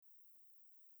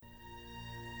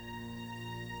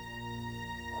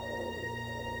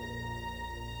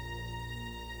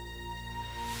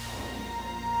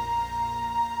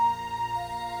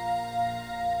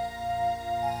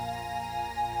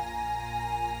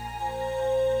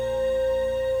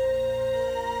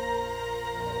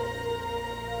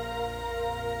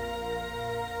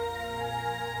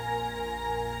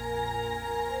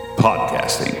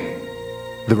Podcasting,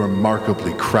 the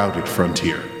remarkably crowded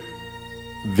frontier.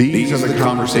 These are the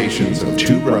conversations of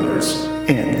two brothers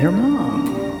and their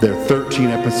mom. Their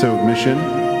 13-episode mission: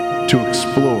 to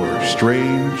explore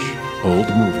strange old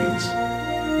movies,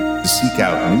 to seek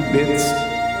out new bits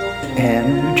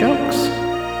and new jokes,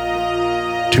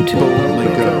 to boldly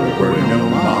go where no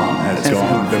mom has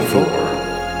gone before.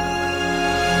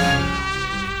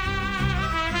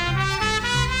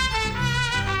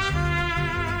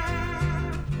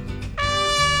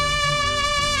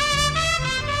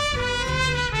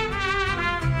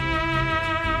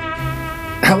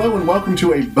 Hello and welcome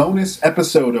to a bonus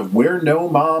episode of Where No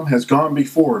Mom Has Gone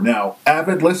Before. Now,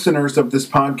 avid listeners of this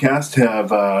podcast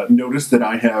have noticed that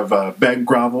I have begged,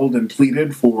 groveled, and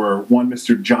pleaded for one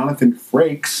Mr. Jonathan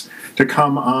Frakes to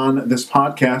come on this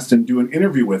podcast and do an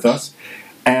interview with us.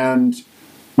 And,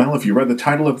 well, if you read the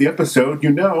title of the episode,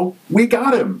 you know we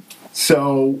got him.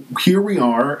 So here we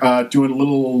are doing a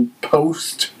little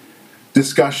post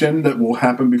discussion that will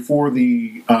happen before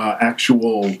the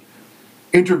actual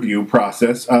interview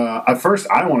process. First,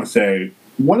 I want to say,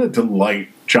 what a delight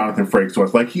Jonathan Frakes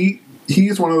was. Like,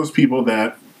 he's one of those people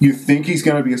that you think he's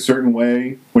going to be a certain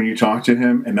way when you talk to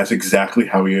him, and that's exactly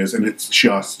how he is, and it's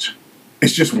just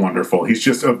wonderful. He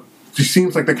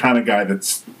seems like the kind of guy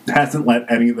that hasn't let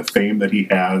any of the fame that he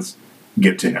has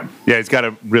get to him. Yeah, he's got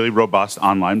a really robust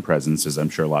online presence, as I'm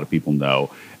sure a lot of people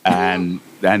know, and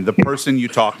the person you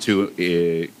talk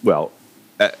to,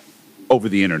 over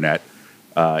the internet,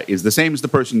 is the same as the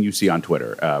person you see on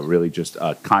Twitter. Really just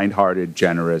kind-hearted,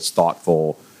 generous,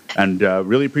 thoughtful, and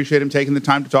really appreciate him taking the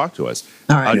time to talk to us.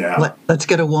 All right, let's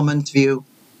get a woman's view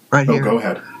right here. Go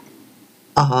ahead.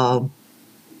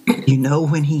 You know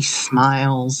when he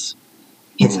smiles,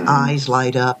 his eyes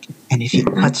light up, and if he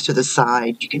cuts to the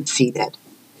side, you can see that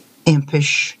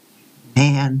impish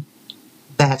man.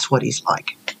 That's what he's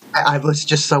like. I was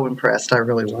just so impressed. I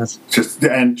really was. Just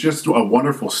a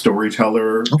wonderful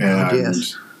storyteller,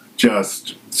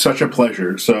 just such a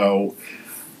pleasure. So,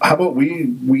 how about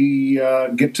we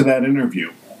get to that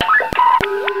interview?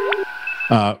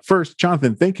 First,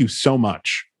 Jonathan, thank you so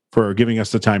much for giving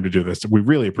us the time to do this. We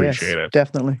really appreciate it.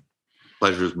 Definitely.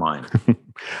 Pleasure's mine.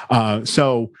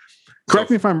 So, correct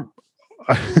me if I'm.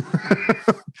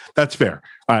 That's fair.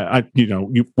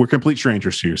 We're complete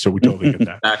strangers to you, so we totally get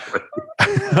that. Exactly.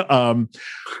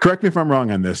 Correct me if I'm wrong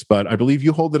on this, but I believe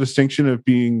you hold the distinction of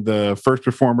being the first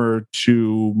performer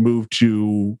to move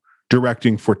to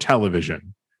directing for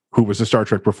television, who was a Star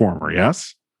Trek performer.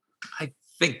 Yes, I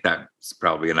think that's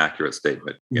probably an accurate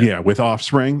statement. Yeah, with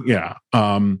Offspring. Yeah.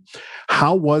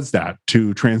 How was that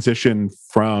to transition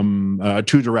from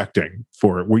to directing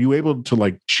for it? Were you able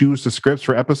to choose the scripts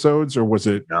for episodes, or was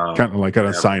it kind of like an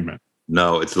assignment?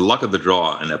 No, it's the luck of the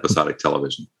draw in episodic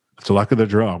television. It's the luck of the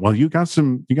draw. Well, you got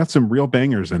some real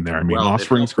bangers in there. I mean,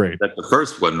 Offspring's great. That the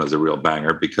first one was a real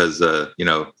banger because a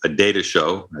data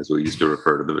show, as we used to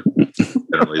refer to them,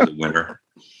 generally as a winner.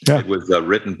 Yeah. It was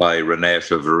written by Renee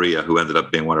Echevarria, who ended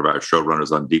up being one of our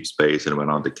showrunners on Deep Space and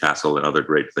went on to Castle and other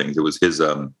great things. It was his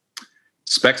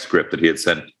spec script that he had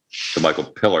sent to Michael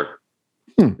Piller.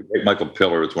 Michael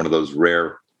Piller is one of those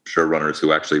rare showrunners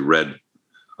who actually read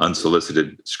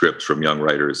unsolicited scripts from young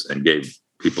writers and gave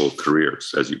people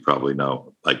careers, as you probably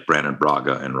know, like Brandon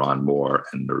Braga and Ron Moore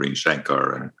and Noreen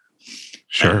Shankar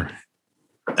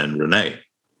and Renee.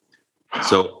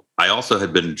 So I also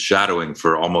had been shadowing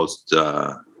for almost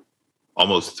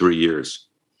 3 years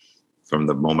from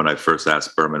the moment I first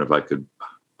asked Berman if I could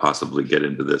possibly get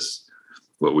into this,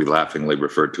 what we laughingly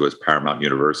referred to as Paramount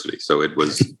University. So it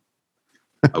was,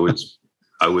 I was,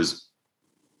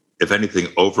 if anything,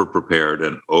 over-prepared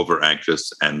and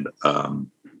over-anxious, and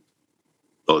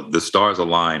the stars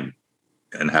aligned,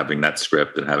 and having that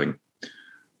script and having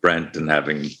Brent and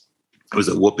it was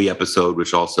a Whoopi episode,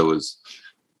 which also was,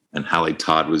 and Hallie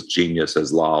Todd was genius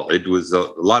as Lal. It was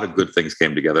a lot of good things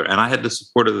came together, and I had the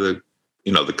support of the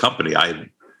company. I had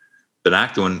been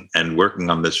acting and working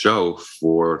on this show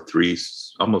for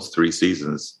almost three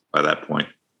seasons by that point.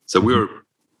 So we were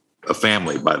a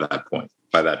family by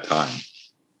that time.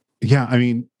 Yeah, I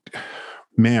mean,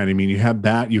 you had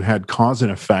that, you had Cause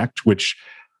and Effect, which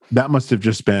that must have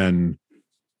just been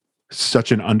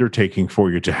such an undertaking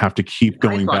for you to have to keep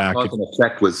going back. Cause and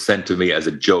Effect was sent to me as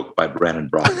a joke by Brandon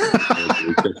Braga. It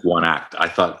was just one act. I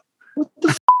thought, what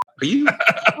the are you?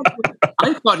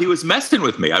 I thought he was messing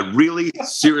with me. I really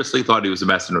seriously thought he was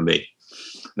messing with me.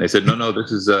 And they said, no,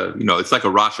 this is it's like a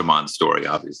Rashomon story,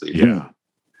 obviously. Yeah.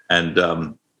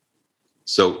 And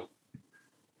so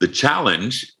the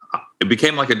challenge, it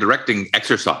became like a directing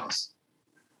exercise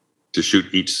to shoot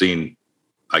each scene,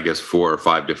 I guess, 4 or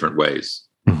 5 different ways.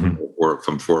 or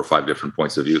from 4 or 5 different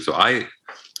points of view. So I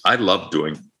love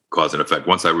doing cause and effect.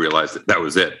 Once I realized that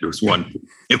was it.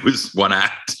 It was one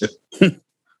act.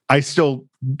 I still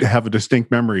have a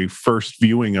distinct memory, first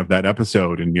viewing of that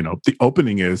episode, and the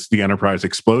opening is the Enterprise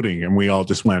exploding, and we all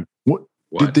just went, "What?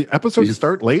 Did the episode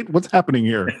start late? What's happening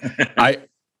here?"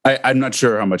 I'm not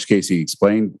sure how much Casey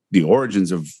explained the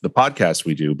origins of the podcast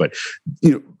we do, but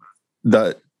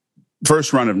the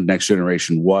first run of Next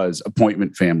Generation was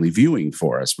appointment family viewing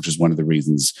for us, which is one of the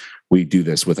reasons we do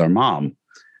this with our mom.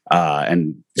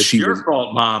 And it's your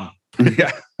fault, Mom.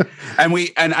 Yeah,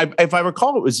 if I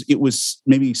recall, it was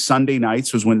maybe Sunday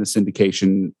nights was when the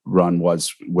syndication run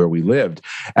was where we lived,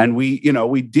 and we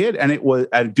did, and it was.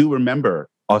 I do remember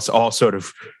us all sort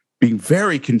of being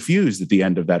very confused at the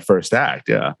end of that first act.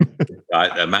 Yeah,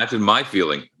 I imagine my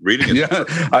feeling reading it. Yeah,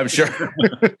 I'm sure.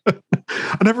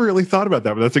 I never really thought about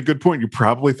that, but that's a good point. You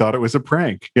probably thought it was a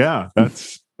prank. Yeah,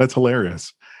 that's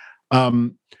hilarious.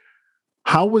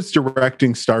 How was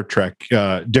directing Star Trek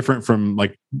different from,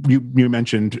 like you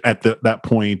mentioned at that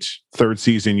point, third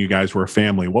season, you guys were a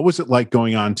family. What was it like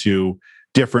going on to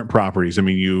different properties? I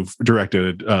mean, you've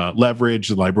directed Leverage,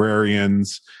 The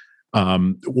Librarians.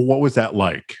 What was that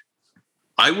like?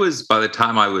 By the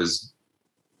time I was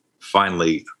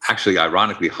finally, actually,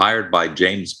 ironically, hired by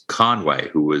James Conway,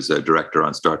 who was a director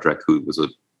on Star Trek, who was a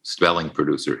spelling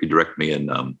producer. He directed me in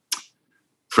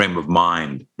Frame of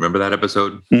Mind. Remember that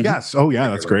episode? Mm-hmm. Yes. Oh, yeah.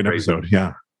 That's a great episode.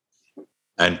 Yeah.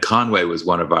 And Conway was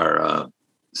one of our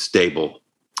stable.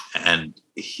 And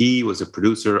he was a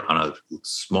producer on a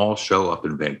small show up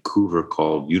in Vancouver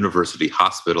called University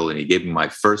Hospital. And he gave me my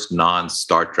first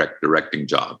non-Star Trek directing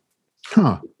job.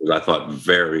 Huh. Which I thought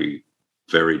very,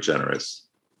 very generous.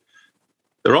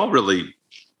 They're all really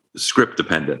script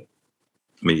dependent.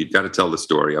 I mean, you've got to tell the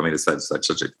story. I mean, it's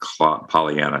such a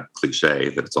Pollyanna cliche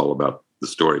that it's all about the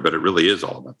story, but it really is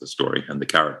all about the story and the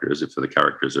characters. If the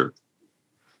characters are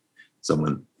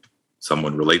someone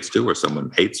relates to, or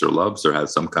someone hates or loves or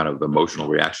has some kind of emotional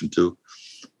reaction to,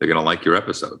 they're going to like your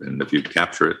episode. And if you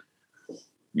capture it,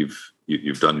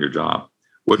 you've done your job.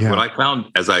 What I found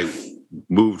as I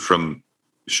moved from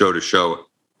show to show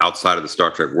outside of the Star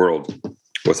Trek world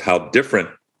was how different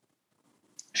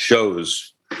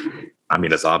shows. I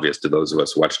mean, it's obvious to those of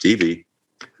us who watch TV.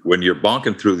 When you're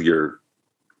bonking through your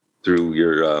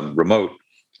remote,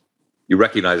 you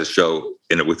recognize a show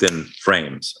within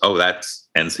frames. Oh, that's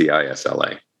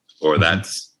NCIS/LA, or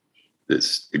that's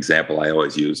this example I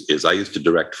always use is I used to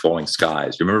direct Falling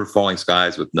Skies. You remember Falling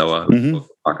Skies with Noah? Mm-hmm.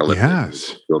 Apocalyptic.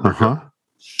 Yes.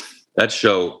 That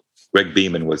show, Greg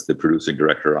Beeman was the producing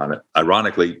director on it.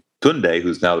 Ironically, Tunde,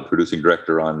 who's now the producing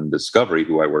director on Discovery,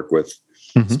 who I work with,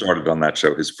 started on that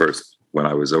show. His first, when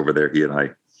I was over there, he and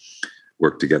I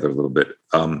worked together a little bit.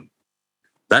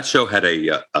 That show had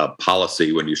a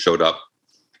policy when you showed up.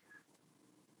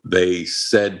 They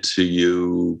said to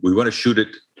you, we want to shoot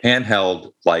it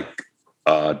handheld like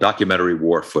documentary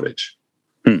war footage.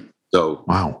 So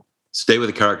wow. Stay with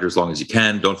the character as long as you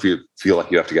can. Don't feel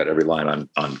like you have to get every line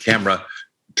on camera.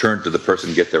 Turn to the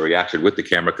person, get their reaction with the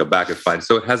camera, come back and find.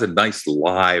 So it has a nice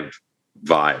live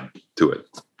vibe to it.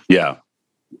 Yeah.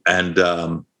 And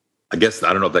I guess,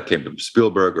 I don't know if that came from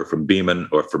Spielberg or from Beeman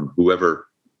or from whoever.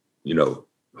 That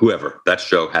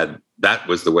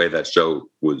was the way that show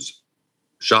was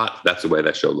shot. That's the way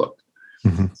that show looked.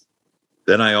 Mm-hmm.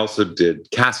 Then I also did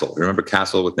Castle. Remember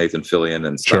Castle with Nathan Fillion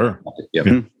and stuff? Sure. Yeah.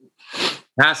 Mm-hmm.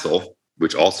 Castle,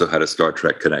 which also had a Star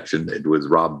Trek connection. It was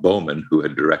Rob Bowman who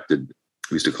had directed.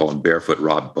 We used to call him Barefoot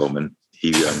Rob Bowman.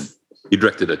 He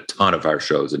directed a ton of our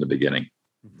shows in the beginning,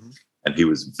 and he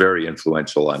was very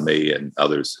influential on me and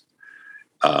others.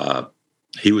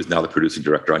 He was now the producing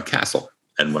director on Castle.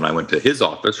 And when I went to his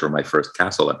office for my first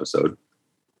Castle episode,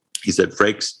 he said,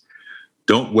 Frakes,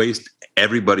 don't waste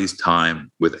everybody's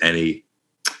time with any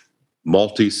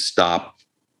multi-stop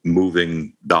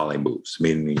moving dolly moves.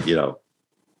 Meaning,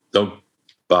 don't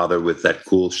bother with that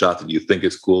cool shot that you think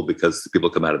is cool because people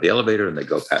come out of the elevator and they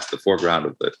go past the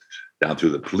foreground down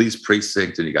through the police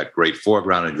precinct, and you got great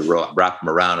foreground and you wrap them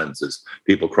around and there's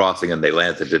people crossing and they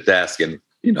land at the desk and,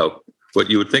 what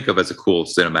you would think of as a cool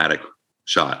cinematic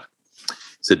shot.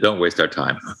 So don't waste our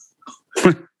time.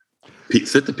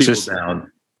 Sit the people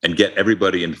down and get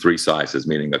everybody in 3 sizes,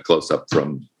 meaning a close-up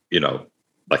from,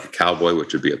 like a cowboy,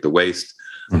 which would be at the waist,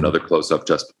 another close-up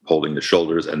just holding the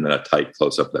shoulders, and then a tight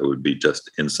close-up that would be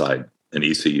just inside an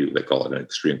ECU. They call it an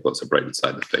extreme close-up right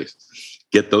inside the face.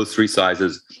 Get those 3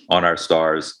 sizes on our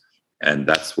stars, and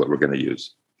that's what we're going to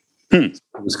use. It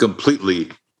was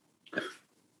completely,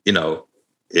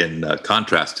 in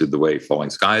contrast to the way Falling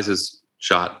Skies is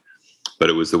shot, but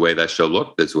it was the way that show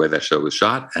looked. It's the way that show was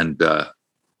shot, and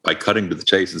by cutting to the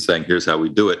chase and saying, here's how we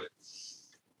do it,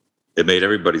 it made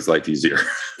everybody's life easier.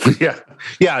 Yeah.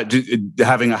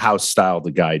 Having a house style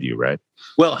to guide you, right?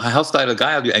 Well, house style to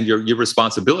guide you, and your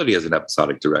responsibility as an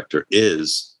episodic director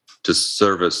is to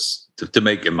service, to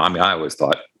make, I mean, I always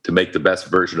thought, to make the best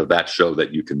version of that show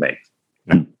that you can make.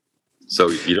 Yeah. So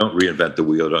you don't reinvent the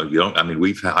wheel. I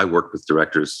mean, I worked with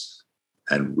directors,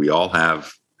 and we all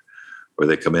have, where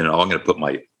they come in and, I'm going to put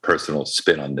my personal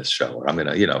spin on this show, or I'm going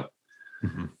to,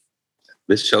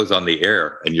 this show's on the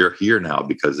air and you're here now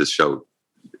because this show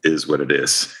is what it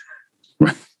is.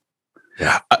 Right.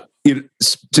 Yeah.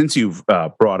 Since you've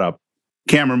brought up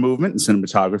camera movement and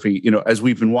cinematography, as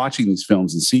we've been watching these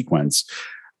films in sequence,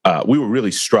 we were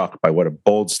really struck by what a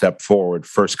bold step forward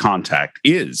First Contact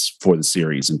is for the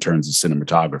series in terms of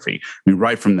cinematography. I mean,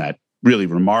 right from that really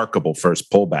remarkable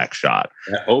first pullback shot.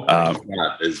 That opening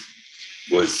shot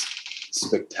was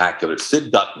spectacular.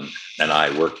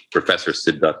 Professor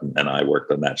Sid Dutton and I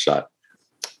worked on that shot.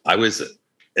 I was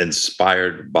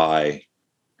inspired by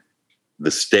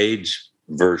the stage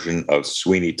version of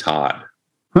Sweeney Todd.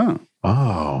 Huh.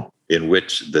 Oh. In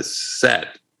which the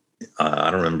set, I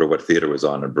don't remember what theater was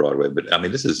on Broadway, but I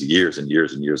mean, this is years and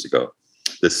years and years ago.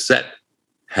 The set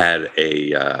had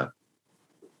the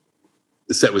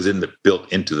set was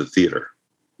built into the theater,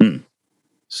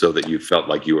 so that you felt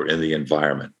like you were in the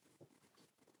environment.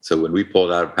 So when we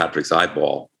pulled out of Patrick's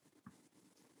eyeball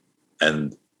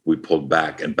and we pulled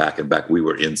back and back and back, we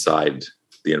were inside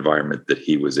the environment that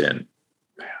he was in.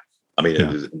 I mean, It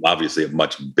was obviously a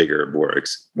much bigger,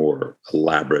 more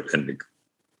elaborate, and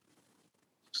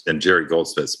Jerry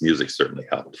Goldsmith's music certainly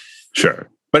helped. Sure.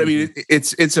 But I mean,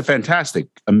 it's a fantastic,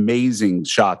 amazing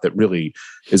shot that really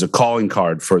is a calling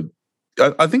card for,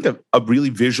 I think, a really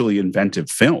visually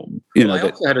inventive film. I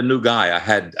also had a new guy.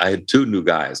 I had two new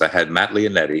guys. I had Matt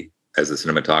Leonetti as the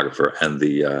cinematographer, and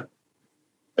the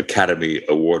Academy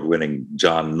Award-winning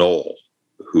John Knoll,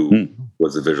 who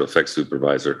was the visual effects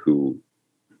supervisor, who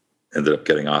ended up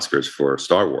getting Oscars for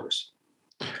Star Wars.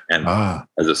 And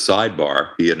as a sidebar,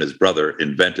 he and his brother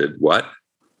invented what?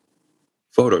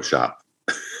 Photoshop.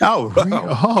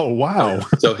 Oh, wow.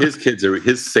 So his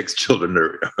 6 children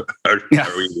are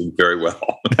reading very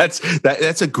well.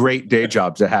 That's a great day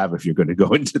job to have if you're going to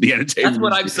go into the entertainment.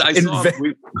 That's what I saw.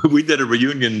 We did a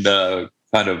reunion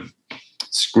kind of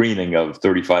screening of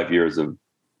 35 years of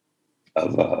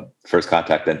First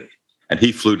Contact, and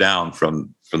he flew down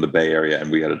from the Bay Area,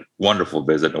 and we had a wonderful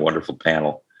visit and a wonderful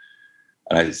panel.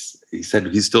 And he said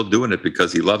he's still doing it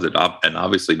because he loves it, and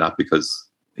obviously not because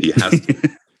he has to.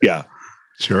 Yeah.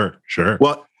 Sure.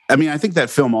 Well, I mean, I think that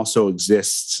film also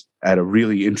exists at a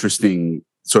really interesting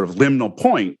sort of liminal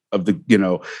point of the,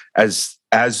 as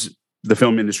the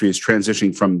film industry is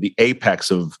transitioning from the apex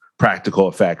of practical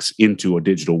effects into a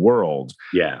digital world.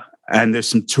 Yeah. And there's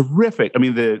some terrific, I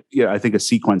mean, I think a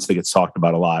sequence that gets talked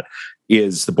about a lot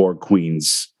is the Borg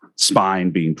Queen's spine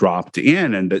being dropped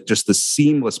in, and just the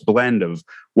seamless blend of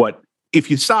what, if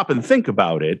you stop and think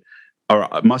about it,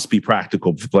 must be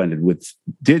practical blended with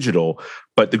digital.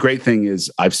 But the great thing is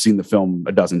I've seen the film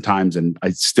a dozen times and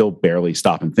I still barely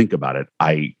stop and think about it.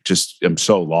 I just am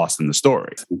so lost in the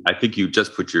story. I think you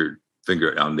just put your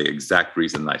finger on the exact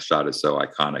reason that shot is so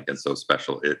iconic and so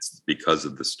special. It's because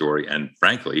of the story, and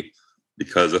frankly,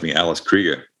 because of Alice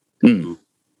Krige, who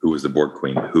was the Borg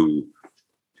Queen, who,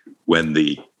 when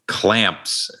the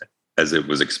clamps, as it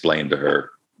was explained to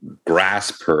her,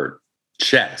 grasp her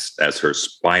chest as her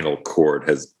spinal cord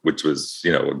which was,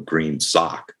 a green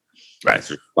sock, right? As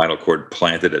her spinal cord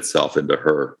planted itself into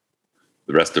the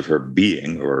rest of her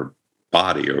being or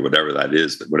body or whatever that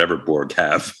is, whatever Borg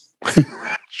have.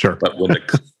 Sure. But when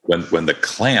the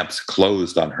clamps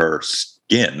closed on her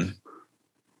skin,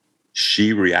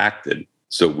 she reacted.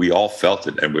 So we all felt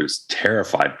it and was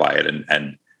terrified by it,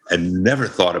 and never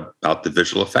thought about the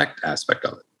visual effect aspect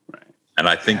of it. Right. And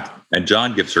I think, and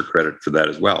John gives her credit for that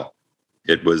as well.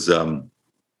 It was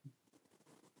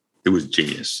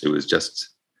genius. It was just,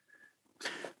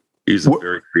 he's a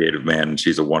very creative man, and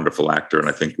she's a wonderful actor. And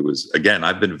I think it was, again,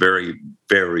 I've been very,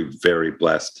 very, very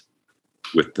blessed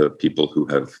with the people who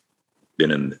have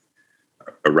been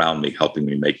around me, helping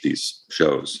me make these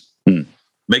shows.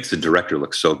 Makes the director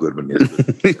look so good when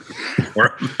he's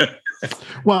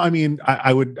Well, I mean,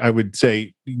 I would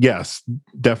say yes,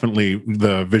 definitely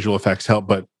the visual effects help,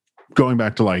 but going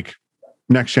back to like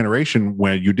Next Generation,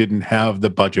 when you didn't have the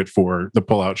budget for the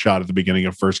pull-out shot at the beginning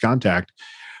of First Contact,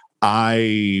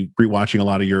 I rewatching a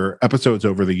lot of your episodes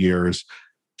over the years,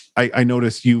 I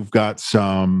noticed you've got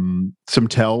some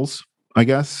tells, I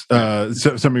guess,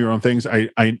 some of your own things.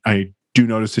 I do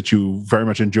notice that you very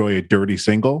much enjoy a dirty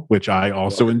single, which I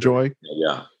also enjoy.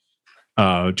 Yeah.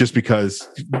 just because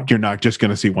you're not just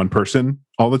going to see one person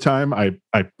all the time. I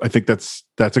think that's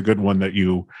a good one that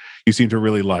you seem to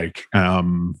really like. I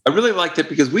really liked it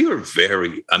because we were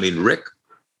Rick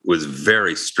was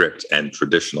very strict and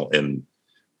traditional in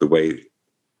the way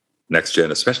Next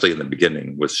Gen, especially in the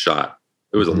beginning, was shot.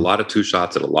 There was a lot of 2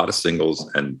 shots and a lot of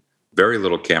singles and very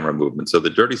little camera movement. So the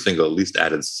Dirty Single at least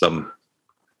added some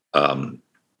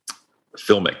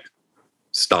filmic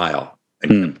style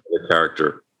and the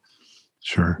character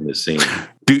in the scene.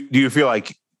 Do you feel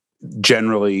like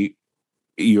generally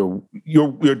your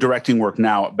directing work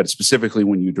now, but specifically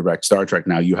when you direct Star Trek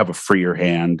now, you have a freer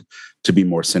hand to be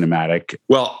more cinematic?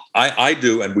 Well, I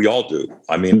do, and we all do.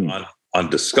 I mean, on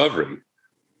Discovery,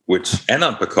 and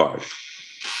on Picard,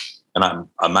 and I'm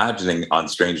imagining on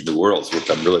Strange New Worlds, which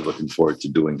I'm really looking forward to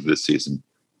doing this season.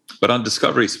 But on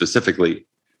Discovery specifically,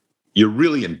 you're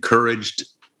really encouraged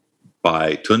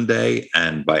by Tunde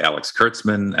and by Alex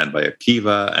Kurtzman and by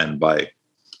Akiva and by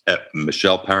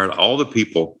Michelle Parrott, all the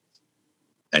people,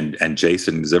 and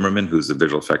Jason Zimmerman, who's the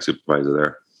visual effects supervisor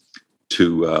there,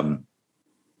 to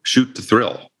shoot to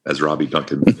thrill, as Robbie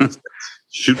Duncan says.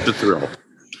 Shoot to thrill.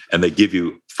 And they give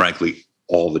you, frankly,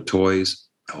 all the toys,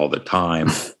 all the time,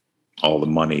 all the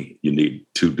money you need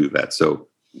to do that. So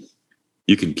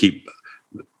you can keep,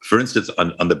 for instance,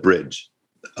 on the bridge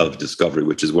of Discovery,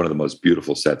 which is one of the most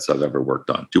beautiful sets I've ever worked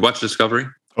on. Do you watch Discovery?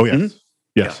 Oh, yes. Mm-hmm.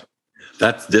 Yes. Yeah.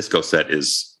 That disco set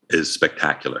is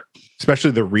spectacular.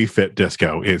 Especially the refit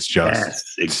disco is just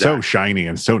so shiny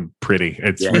and so pretty.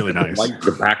 It's really nice.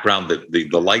 The background, the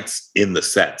lights in the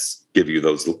sets give you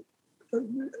those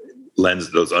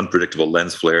unpredictable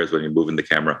lens flares when you're moving the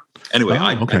camera. Anyway,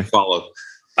 I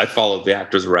follow the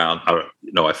actors around.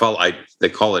 They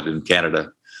call it in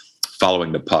Canada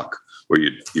following the puck, where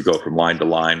you go from line to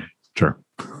line. Sure.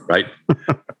 Right.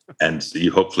 And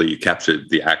you hopefully capture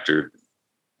the actor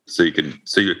so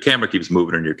your camera keeps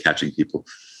moving and you're catching people.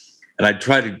 And I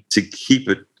try to keep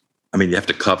it. I mean, you have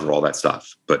to cover all that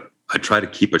stuff, but I try to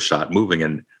keep a shot moving.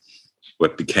 And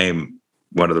what became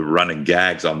one of the running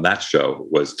gags on that show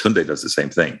was Tunde does the same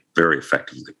thing very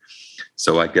effectively.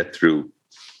 So I get through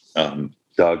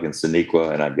Doug and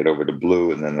Sonequa, and I get over to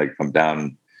Blue, and then I come down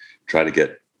and try to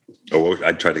get.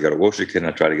 I try to go to Washington.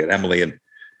 I try to get Emily, and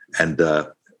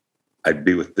I'd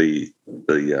be with the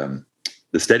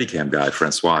Steadicam guy,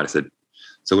 Francois. I said,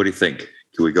 "So what do you think?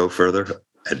 Can we go further?"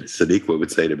 And Sonequa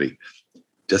would say to me,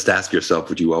 "Just ask yourself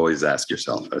what you always ask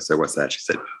yourself." I said, "What's that?" She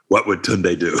said, "What would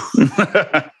Tunde do?"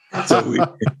 So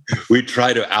we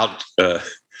try to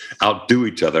outdo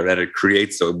each other, and it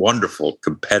creates a wonderful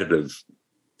competitive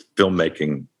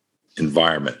filmmaking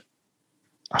environment.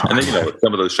 And then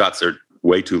some of those shots are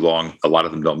way too long. A lot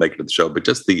of them don't make it to the show, but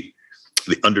just the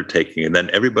undertaking, and then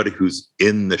everybody who's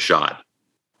in the shot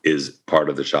is part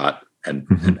of the shot and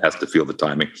has to feel the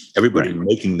timing. Everybody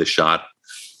making the shot,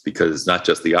 because it's not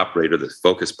just the operator, the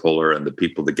focus puller, and the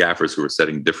people, the gaffers who are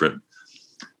setting different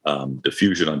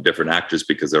diffusion on different actors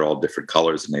because they're all different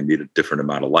colors and they need a different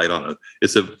amount of light on it.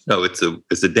 It's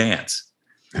a dance.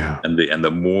 Yeah. And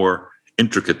the more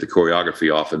intricate the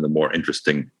choreography, often the more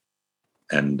interesting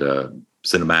and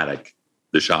cinematic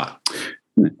the shot.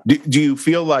 Do you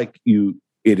feel like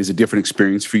it is a different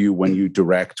experience for you when you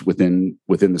direct within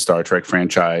the Star Trek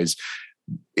franchise?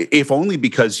 If only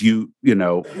because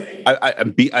I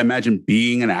imagine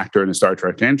being an actor in the Star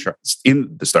Trek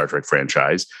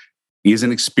franchise is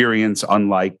an experience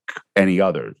unlike any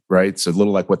other, right? It's a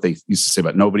little like what they used to say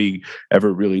about nobody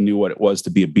ever really knew what it was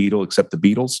to be a Beatle except the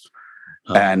Beatles.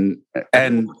 And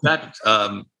that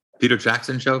Peter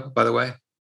Jackson show, by the way.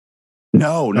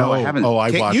 No, I haven't. Oh,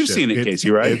 I watched it. You've seen it, Casey,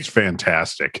 right? It's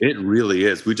fantastic. It really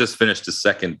is. We just finished the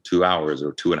second 2 hours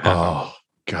or 2.5 hours. Oh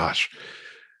gosh,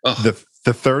 the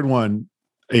third one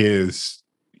is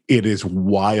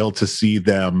wild to see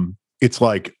them. It's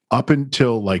like up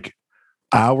until like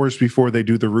hours before they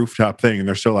do the rooftop thing, and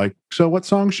they're still like, "So what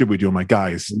song should we do?" I'm like,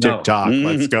 "Guys, TikTok,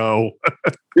 let's go."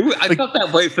 I felt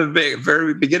that way from the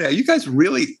very beginning. You guys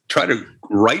really try to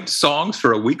write songs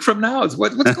for a week from now?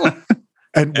 What's going on?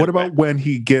 And what about when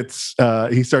he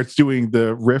starts doing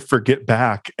the riff for Get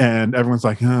Back, and everyone's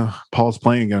like, "Oh, Paul's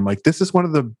playing again." I'm like, this is one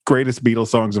of the greatest Beatles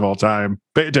songs of all time.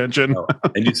 Pay attention.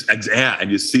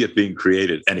 And you see it being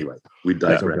created. Anyway, we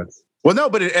digress. Well, no,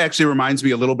 but it actually reminds me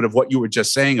a little bit of what you were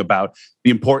just saying about the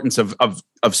importance of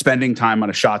spending time on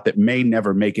a shot that may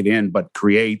never make it in, but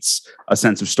creates a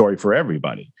sense of story for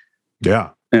everybody. Yeah.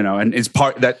 And it's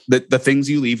part that the things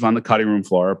you leave on the cutting room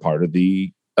floor are part of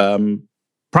the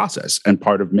process and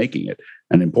part of making it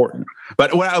and important.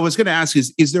 But what I was going to ask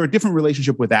is there a different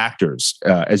relationship with actors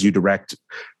as you direct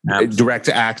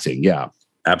acting? Yeah,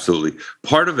 absolutely.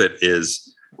 Part of it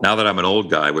is now that I'm an old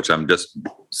guy, which I'm just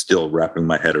still wrapping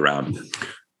my head around,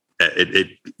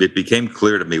 it became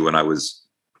clear to me when I was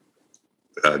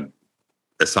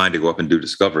assigned to go up and do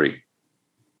Discovery.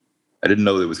 I didn't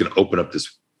know that it was going to open up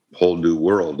this whole new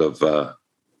world of,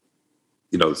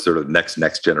 sort of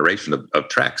next generation of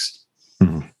Treks.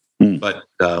 Mm-hmm. But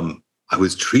I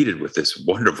was treated with this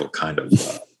wonderful kind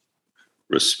of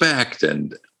respect.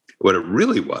 And what it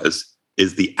really was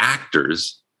is the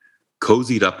actors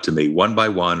cozied up to me one by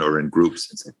one or in groups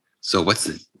and said, so what's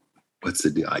the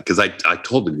deal? Because I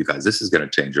told them, you guys, this is going to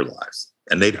change your lives.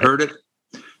 And they'd heard it,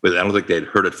 but I don't think they'd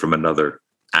heard it from another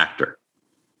actor.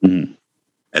 Mm-hmm.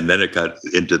 And then it got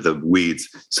into the weeds.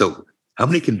 So how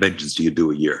many conventions do you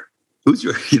do a year? Who's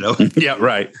your, Yeah,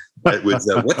 right. It was,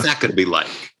 what's that going to be like?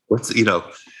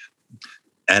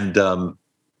 And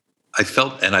I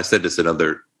felt, and I said this in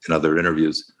other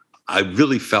interviews, I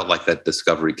really felt like that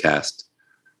Discovery cast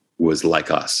was like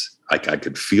us. I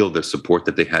could feel the support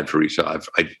that they had for each other.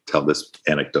 I tell this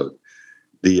anecdote.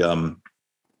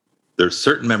 There's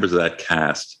certain members of that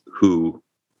cast who,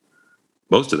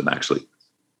 most of them actually,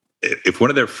 if one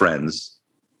of their friends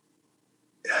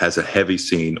has a heavy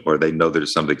scene or they know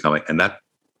there's something coming, and that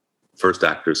first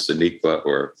actor, Sonequa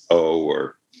or O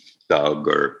or Doug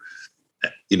or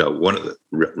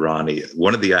Ronnie,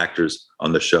 one of the actors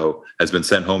on the show has been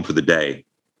sent home for the day,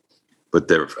 but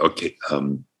they're okay.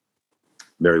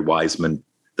 Mary Wiseman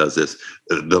does this.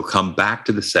 They'll come back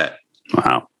to the set.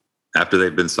 Wow. After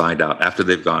they've been signed out, after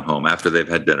they've gone home, after they've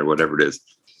had dinner, whatever it is,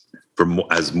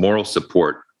 as moral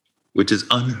support, which is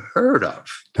unheard of.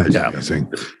 That's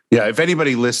amazing. Yeah, if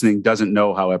anybody listening doesn't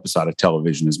know how episodic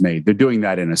television is made, they're doing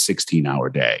that in a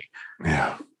 16-hour day.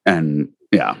 Yeah. And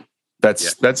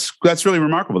that's really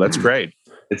remarkable. That's great.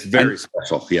 It's very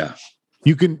special. Yeah.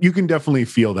 You can definitely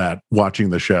feel that watching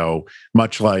the show,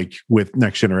 much like with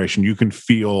Next Generation. You can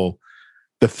feel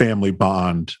the family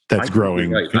bond that's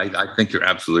growing. Right. I think you're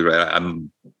absolutely right.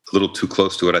 I'm a little too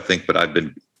close to it, I think, but I've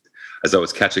been, as I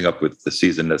was catching up with the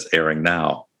season that's airing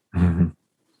now, mm-hmm.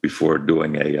 before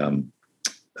doing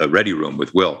a Ready Room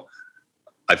with Will,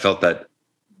 I felt that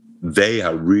they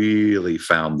have really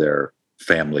found their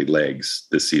family legs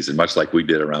this season, much like we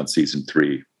did around season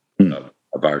 3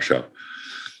 of our show.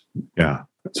 Yeah.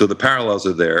 So the parallels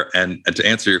are there. And to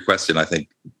answer your question, I think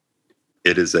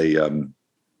it is again,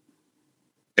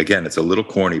 it's a little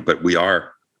corny, but we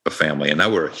are a family. And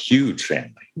now we're a huge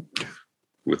family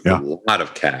with a lot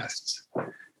of casts.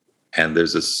 And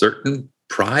there's a certain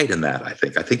pride in that, I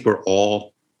think. I think we're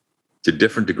all, to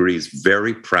different degrees,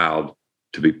 very proud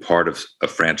to be part of a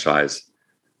franchise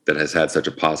that has had such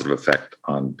a positive effect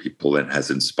on people and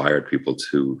has inspired people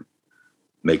to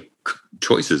make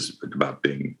choices about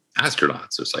being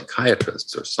astronauts or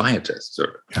psychiatrists or scientists.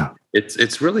 Or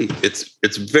it's really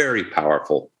very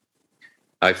powerful.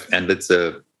 I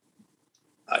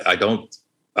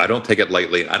don't take it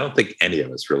lightly. I don't think any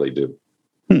of us really do.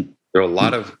 There are a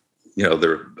lot of there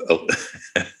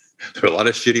are a lot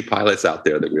of shitty pilots out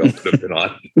there that we all could have been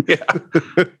on.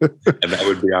 And that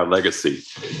would be our legacy.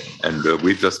 And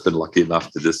we've just been lucky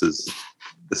enough that this is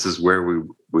where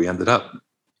we ended up.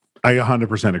 I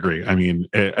 100% agree. I mean,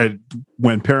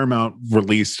 when Paramount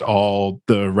released all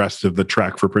the rest of the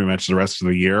Trek for pretty much the rest of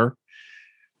the year,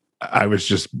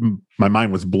 my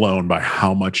mind was blown by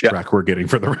how much Trek we're getting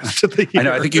for the rest of the year. I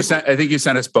know. I think you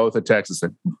sent us both a text and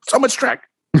said, "So much Trek,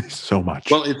 so much."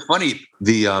 Well, it's funny.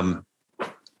 The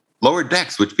Lower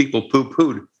Decks, which people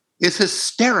poo-pooed, is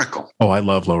hysterical. Oh, I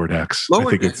love Lower Decks.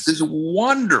 Lower Decks is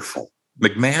wonderful.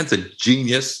 McMahon's a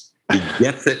genius. He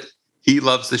gets it. He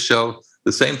loves the show.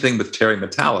 The same thing with Terry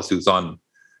Matalas, who's on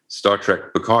Star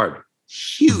Trek Picard.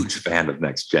 Huge fan of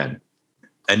Next Gen.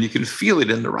 And you can feel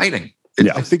it in the writing.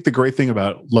 I think the great thing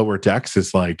about Lower Decks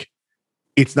is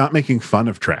it's not making fun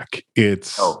of Trek.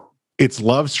 It's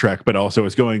loves Trek, but also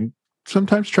it's going,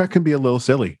 sometimes Trek can be a little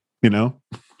silly,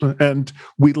 and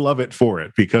we love it for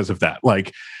it because of that.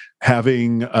 Like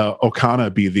having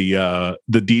Okana be the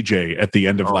DJ at the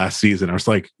end of last season. I was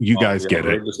like, you guys get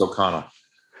it. Okana.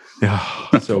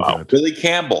 Yeah, so good. Billy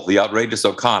Campbell, the outrageous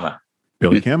Okana.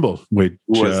 Billy Campbell, which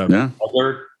was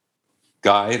another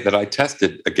guy that I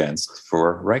tested against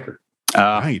for Riker.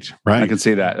 Right. I can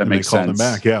see that. That makes sense. Him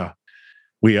back. Yeah.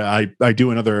 I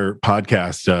do another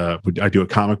podcast. I do a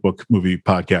comic book movie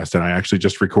podcast, and I actually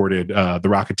just recorded The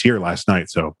Rocketeer last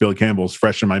night. So Billy Campbell's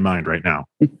fresh in my mind right now.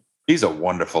 He's a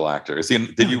wonderful actor.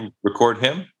 Did you record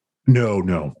him?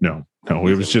 No.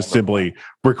 It was just simply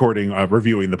recording,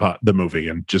 reviewing the movie,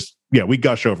 and just we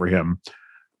gush over him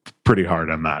pretty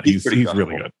hard on that. He's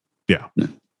really good. Yeah.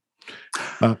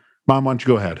 Mom, why don't you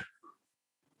go ahead?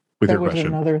 with There your was question.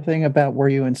 another thing about were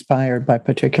you inspired by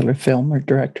particular film or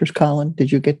directors, Colin?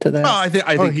 Did you get to that? Well, I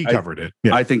think He covered it.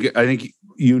 Yeah. I think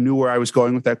you knew where I was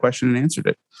going with that question and answered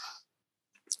it.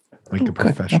 Like a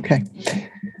professional. Okay.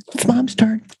 It's Mom's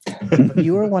turn.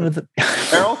 You were one of the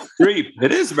Meryl Streep.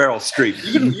 It is Meryl Streep.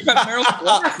 You got Meryl's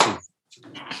glasses.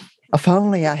 If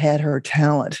only I had her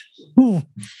talent.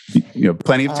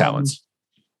 Plenty of talents.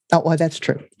 Oh, well, that's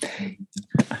true.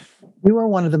 You are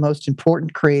one of the most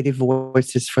important creative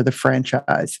voices for the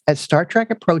franchise. As Star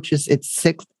Trek approaches its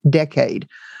 6th decade,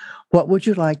 what would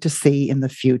you like to see in the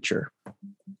future?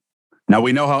 Now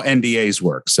we know how NDAs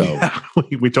work, so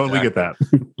we totally get that.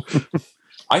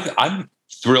 I'm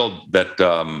thrilled that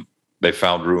they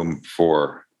found room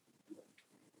for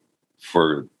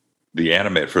the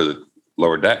anime, for the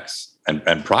Lower Decks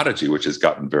and Prodigy, which has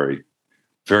gotten very,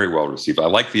 very well received. I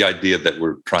like the idea that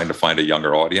we're trying to find a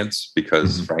younger audience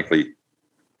because, frankly,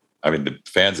 I mean, the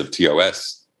fans of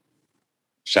TOS,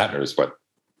 Shatner is what,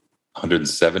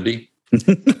 170? I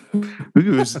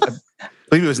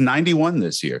believe it was 91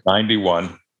 this year.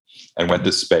 91, and went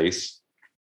to space.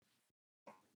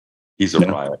 He's a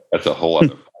riot. That's a whole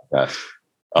other podcast.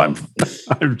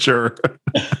 I'm sure.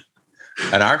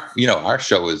 And our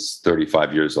show is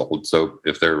 35 years old. So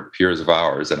if they're peers of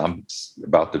ours, and I'm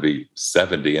about to be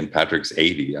 70 and Patrick's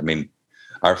 80, I mean,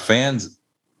 our fans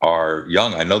are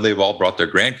young. I know they've all brought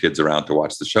their grandkids around to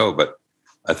watch the show, but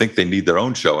I think they need their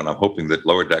own show. And I'm hoping that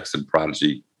Lower Decks and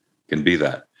Prodigy can be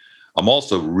that. I'm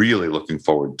also really looking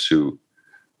forward to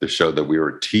the show that we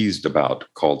were teased about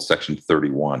called Section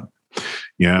 31.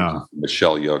 Yeah.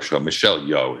 Michelle Yeoh show. Michelle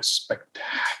Yeoh is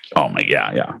spectacular. Oh my,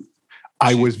 yeah.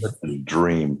 I was a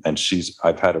dream, and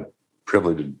I've had a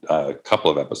privilege, a couple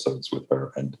of episodes with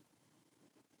her, and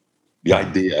the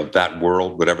idea of that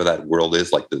world, whatever that world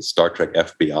is, like the Star Trek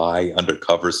FBI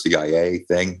undercover CIA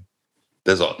thing,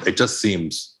 it just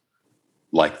seems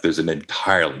like there's an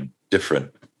entirely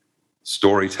different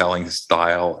storytelling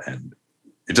style, and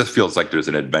it just feels like there's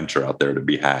an adventure out there to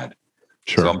be had.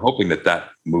 Sure. So I'm hoping that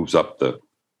moves up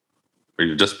or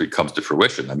it just becomes to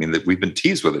fruition. I mean, we've been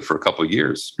teased with it for a couple of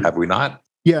years, have we not?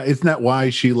 Yeah, isn't that why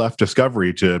she left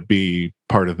Discovery to be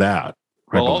part of that?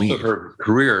 Well, also her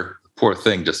career, poor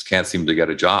thing, just can't seem to get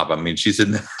a job. I mean, she's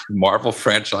in the Marvel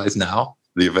franchise now,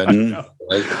 the Avengers,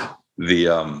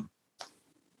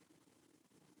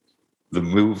 the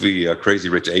movie Crazy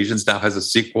Rich Asians now has a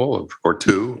sequel or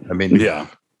two. I mean,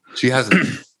 she hasn't.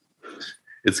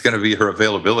 It's going to be her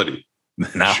availability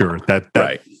now. Sure,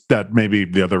 that may be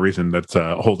the other reason that's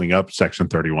holding up Section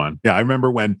 31. Yeah, I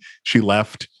remember when she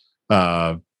left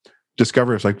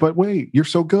Discovery. I was like, "But wait, you're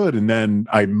so good!" And then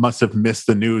I must have missed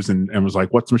the news and was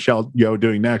like, "What's Michelle Yeoh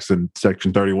doing next?" And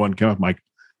Section 31 came up. I'm like,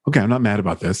 "Okay, I'm not mad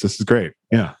about this. This is great."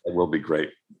 Yeah, it will be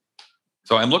great.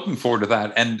 So I'm looking forward to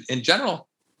that. And in general,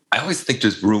 I always think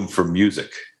there's room for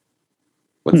music.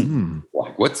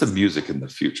 What's the music in the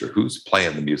future? Who's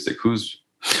playing the music?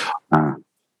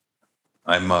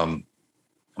 I'm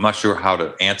not sure how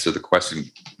to answer the question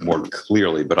more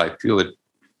clearly, but I feel it.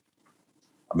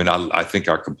 I mean, I think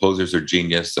our composers are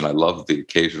genius, and I love the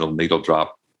occasional needle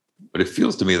drop. But it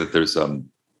feels to me that there's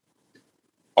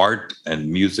art and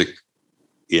music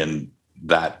in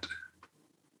that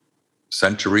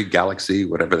century, galaxy,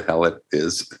 whatever the hell it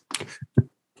is.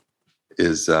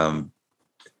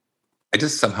 I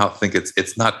just somehow think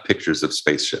it's not pictures of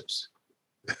spaceships.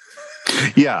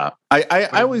 Yeah,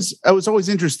 I was always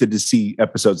interested to see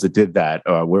episodes that did that,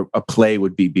 where a play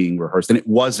would be being rehearsed, and it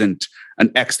wasn't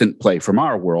an extant play from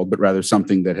our world, but rather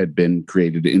something that had been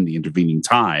created in the intervening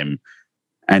time,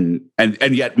 and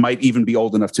yet might even be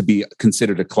old enough to be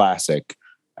considered a classic,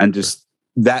 and just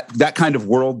that kind of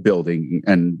world building,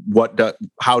 and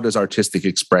how does artistic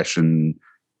expression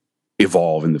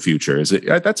evolve in the future?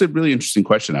 That's a really interesting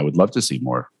question. I would love to see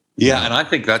more. Yeah, and I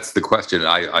think that's the question.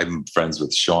 I'm friends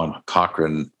with Sean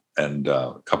Cochran and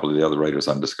a couple of the other writers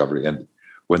on Discovery, and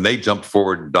when they jumped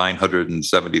forward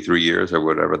 973 years or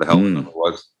whatever the hell the number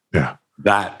was,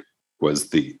 that was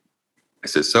I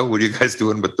said, so what are you guys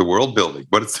doing with the world building?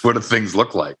 What do things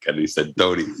look like? And he said,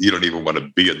 you don't even want to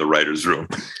be in the writer's room.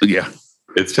 Yeah.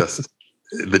 It's just,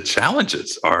 the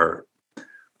challenges are,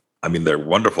 I mean, they're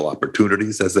wonderful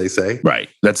opportunities, as they say. Right.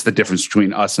 That's the difference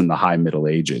between us and the high Middle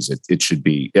Ages. It should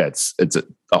be, it's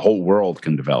a whole world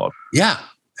can develop. Yeah.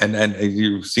 And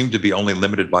you seem to be only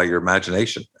limited by your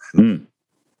imagination. And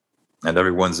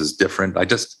everyone's is different.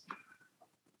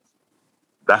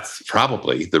 That's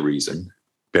probably the reason,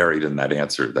 buried in that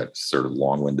answer, that sort of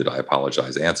long-winded, I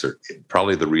apologize answer,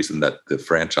 probably the reason that the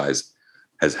franchise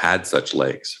has had such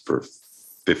legs for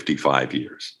 55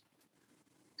 years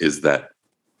is that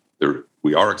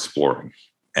we are exploring,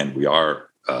 and we are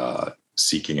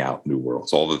seeking out new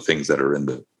worlds, all the things that are in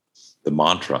the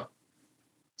mantra.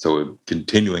 So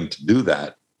continuing to do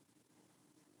that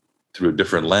through a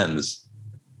different lens,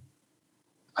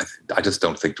 I just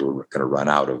don't think we're going to run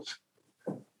out of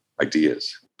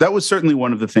ideas. That was certainly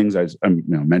one of the things I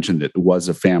mentioned. It was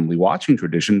a family watching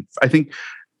tradition. I think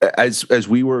as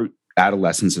we were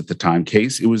adolescents at the time,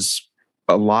 Case, it was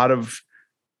a lot of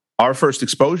our first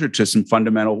exposure to some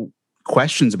fundamental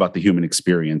questions about the human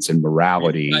experience and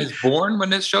morality. Were you guys born when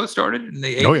this show started in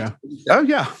the 80s? Oh yeah. Oh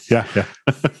yeah. Yeah.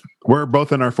 We're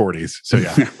both in our 40s. So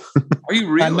yeah. Are you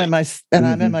really? I'm in my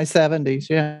 70s.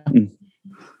 Yeah.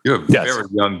 You have a very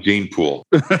young gene pool.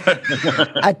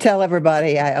 I tell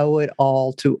everybody I owe it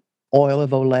all to Oil of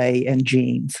Olay and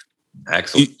jeans.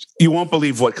 Excellent. You won't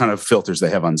believe what kind of filters they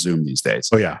have on Zoom these days.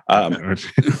 Oh yeah.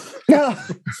 No.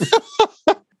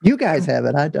 You guys have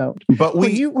it. I don't. But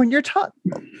when you're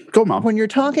go, Mom. When you're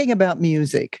talking about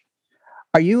music,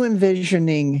 are you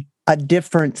envisioning a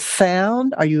different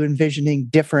sound? Are you envisioning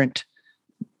different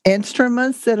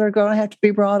instruments that are going to have to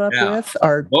be brought up with?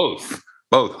 Or both?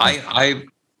 I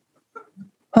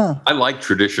like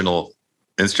traditional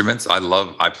instruments.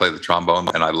 I play the trombone,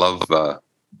 and I love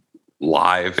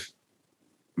live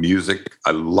music.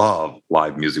 I love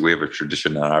live music. We have a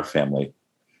tradition in our family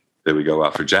that we go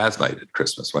out for jazz night at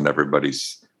Christmas when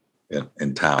everybody's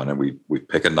in town, and we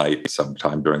pick a night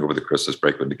sometime over the Christmas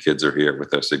break when the kids are here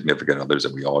with their significant others,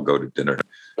 and we all go to dinner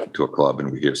to a club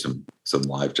and we hear some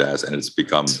live jazz, and it's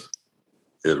become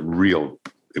real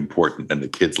important, and the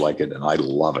kids like it, and I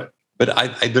love it. But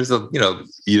there's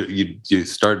you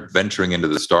start venturing into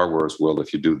the Star Wars world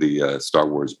if you do the Star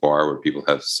Wars bar where people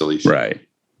have silly shit,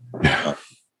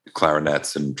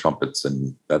 clarinets and trumpets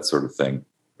and that sort of thing,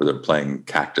 where they're playing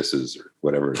cactuses or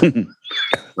whatever.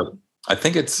 But I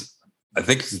think it's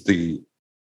the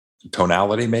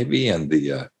tonality maybe, and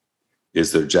the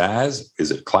is there jazz? Is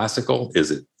it classical?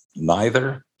 Is it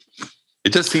neither?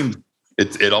 It just seems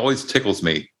it always tickles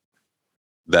me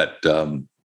that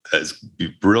as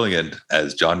brilliant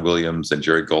as John Williams and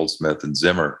Jerry Goldsmith and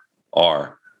Zimmer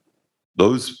are,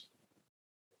 those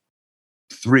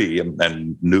three and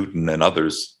Newton and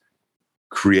others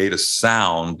create a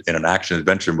sound in an action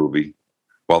adventure movie.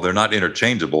 While they're not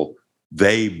interchangeable,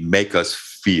 they make us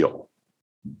feel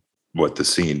what the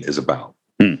scene is about.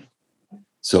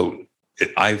 So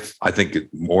I think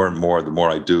more and more, the more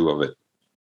I do of it,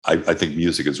 I think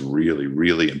music is really,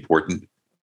 really important.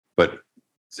 But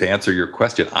to answer your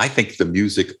question, I think the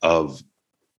music of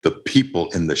the people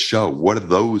in the show, what do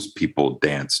those people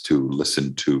dance to,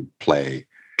 listen to, play?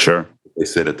 Sure. They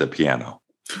sit at the piano.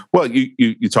 Well,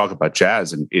 you talk about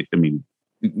jazz, and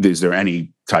is there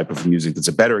any type of music that's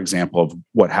a better example of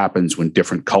what happens when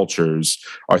different cultures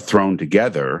are thrown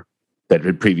together that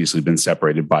had previously been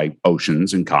separated by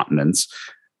oceans and continents,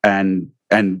 and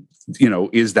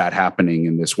is that happening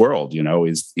in this world?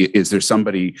 Is there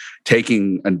somebody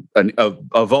taking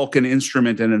a Vulcan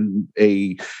instrument and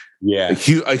a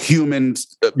human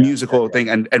musical thing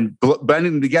and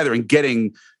blending them together and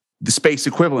getting the space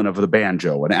equivalent of the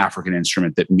banjo, an African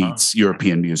instrument that meets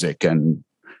European music and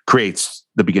creates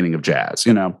the beginning of jazz?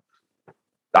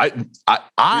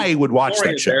 I would watch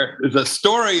that show. There's a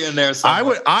story in there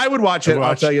somewhere. I would watch it.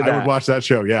 I'll tell you that. I would watch that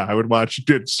show. Yeah, I would watch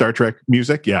Star Trek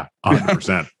music. Yeah,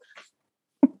 100%.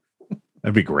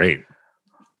 That'd be great.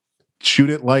 Shoot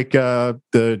it like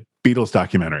the Beatles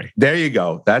documentary. There you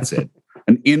go. That's it.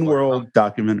 An in-world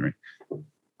documentary.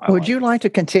 Would you like to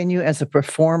continue as a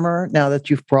performer now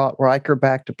that you've brought Riker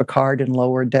back to Picard in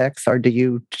Lower Decks, or do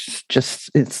you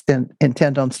just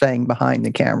intend on staying behind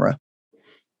the camera?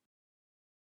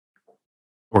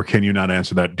 Or can you not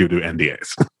answer that due to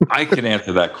NDAs? I can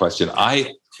answer that question. I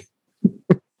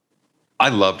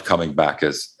loved coming back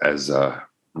as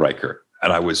Riker,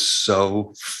 and I was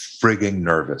so frigging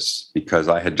nervous because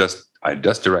I had just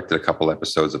directed a couple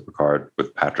episodes of Picard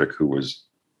with Patrick, who was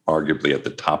arguably at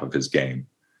the top of his game.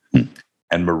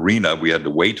 And Marina, we had to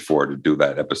wait for to do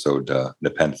that episode,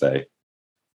 Nepenthe,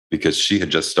 because she had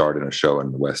just started a show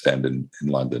in the West End in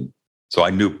London. So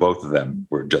I knew both of them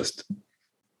were just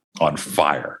on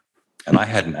fire. And I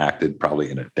hadn't acted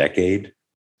probably in a decade.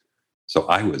 So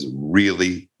I was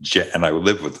really, and I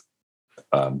lived with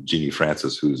Jeannie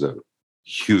Francis, who's a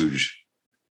huge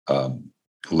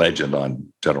legend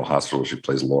on General Hospital. She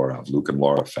plays Laura of Luke and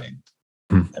Laura fame.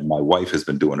 And my wife has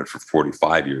been doing it for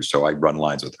 45 years. So I run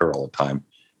lines with her all the time.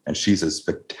 And she's a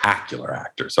spectacular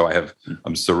actor. So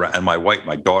I'm surrounded, and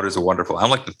my daughters are wonderful. I'm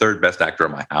like the third best actor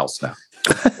in my house now.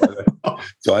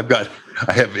 So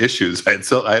I have issues.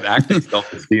 I had acting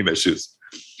self-esteem issues.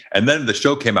 And then the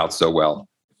show came out so well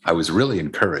I was really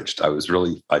encouraged.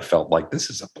 I felt like this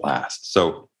is a blast.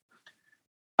 So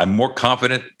I'm more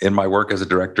confident in my work as a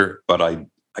director, but I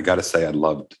got to say I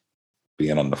loved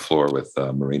being on the floor with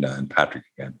Marina and Patrick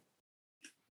again.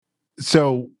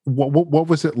 So what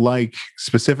was it like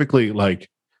specifically? Like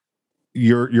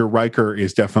your Riker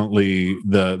is definitely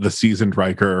the seasoned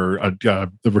Riker,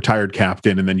 the retired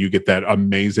captain, and then you get that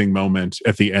amazing moment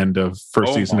at the end of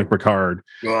first season of Picard.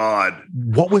 God,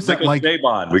 what was Michael that like?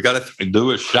 Chabon. We got to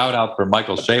do a shout out for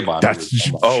Michael Chabon. That's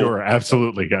sure,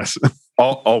 absolutely, yes,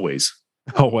 always,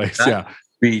 that yeah.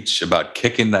 Speech about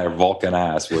kicking their Vulcan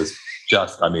ass was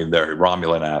just, their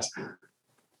Romulan ass.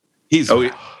 He's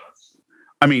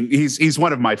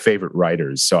one of my favorite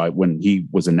writers. So when he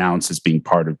was announced as being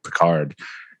part of Picard,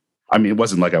 it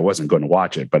wasn't like I wasn't going to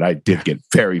watch it, but I did get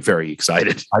very, very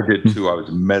excited. I did too. I was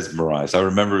mesmerized. I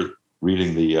remember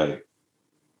reading the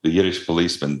Yiddish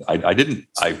Policeman. I didn't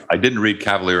read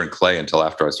Cavalier and Clay until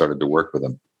after I started to work with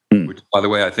him, which, by the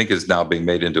way, I think is now being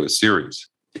made into a series.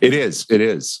 It is.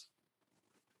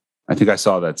 I think I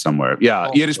saw that somewhere. Yeah,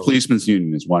 Yiddish Policeman's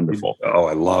Union is wonderful. Oh,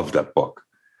 I love that book.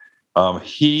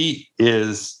 He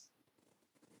is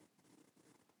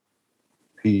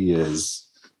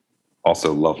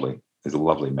also lovely. He's a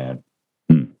lovely man.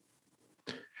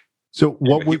 So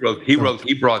what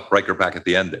he brought Riker back at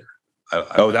the end there.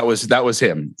 That was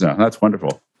him. No, that's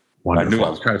wonderful. I knew I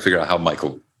was trying to figure out how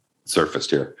Michael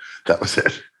surfaced here. That was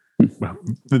it. Well,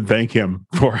 thank him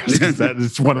for us. That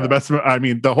is one of the best.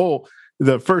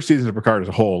 The first season of Picard as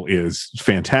a whole is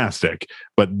fantastic,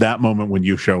 but that moment when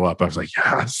you show up, I was like,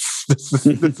 yes, this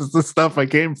is the stuff I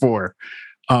came for.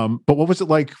 But what was it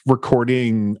like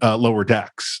recording Lower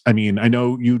Decks? I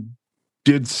know you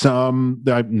did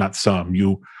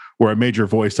you were a major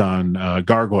voice on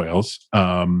Gargoyles.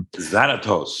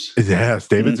 Xanatos. Yes,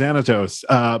 David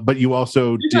Xanatos. But you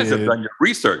also you guys have done your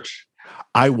research.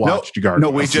 I watched Gargoyles.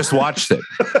 No, we just watched it.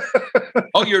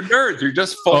 Oh, you're nerds. You're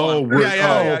just full.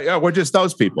 Yeah. We're just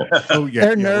those people.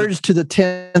 They're nerds to the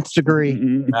 10th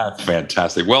degree. That's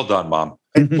fantastic. Well done, Mom.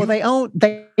 Well,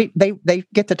 they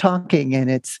get to talking,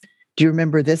 and it's. Do you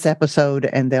remember this episode?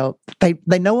 And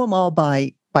they know them all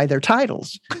by their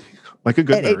titles. Like a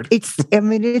good nerd.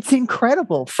 It's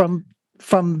incredible from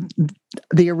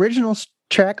the original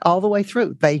Trek all the way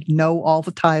through. They know all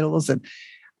the titles, and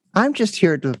I'm just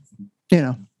here to,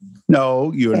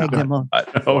 No, you're not. No.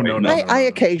 I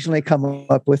occasionally come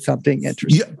up with something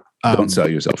interesting. Don't sell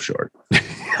yourself short.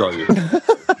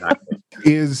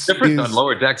 Different on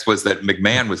Lower Decks was that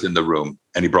McMahon was in the room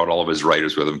and he brought all of his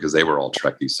writers with him because they were all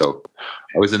Trekkies. So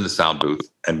I was in the sound booth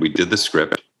and we did the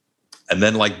script. And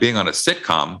then, like being on a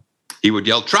sitcom, he would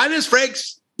yell, "Try this,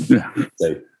 Frakes!"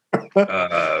 Say,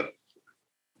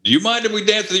 do you mind if we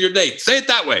dance with your date? Say it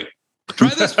that way. Try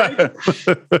this,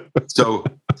 Frakes. So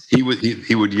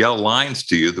he would yell lines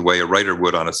to you the way a writer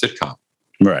would on a sitcom.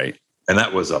 Right. And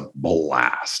that was a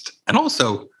blast. And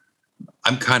also,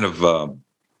 I'm kind of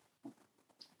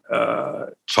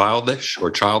childish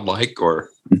or childlike or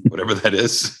whatever that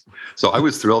is. So I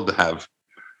was thrilled to have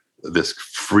this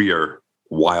freer,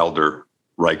 wilder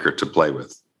Riker to play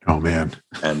with. Oh, man.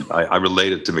 And I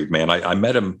related to McMahon. I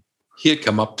met him. He had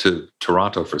come up to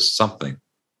Toronto for something.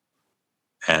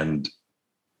 And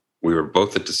we were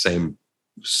both at the same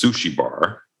sushi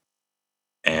bar.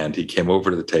 And he came over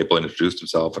to the table and introduced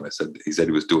himself. And he said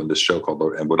he was doing this show called,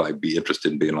 and would I be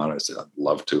interested in being on it? I said, I'd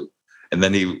love to. And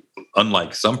then he,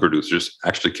 unlike some producers,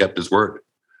 actually kept his word.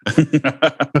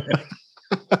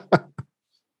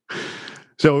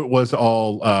 So it was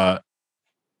all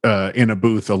in a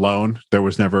booth alone. There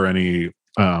was never any,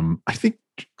 I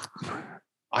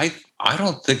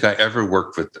don't think I ever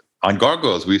worked with, on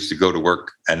Gargoyles, we used to go to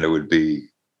work and there would be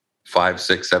 5,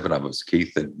 6, 7 of us,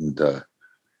 Keith and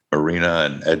Marina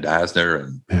and Ed Asner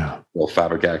and Will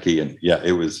Fabricaki. And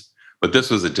it was, but this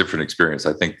was a different experience,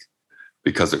 I think,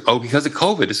 because of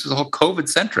COVID. This was all COVID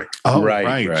centric. Oh,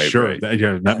 right. Sure. Right.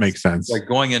 That makes sense. Like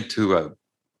going into a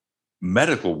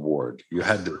medical ward, you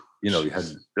had to,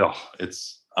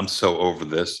 I'm so over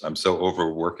this. I'm so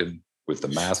over working with the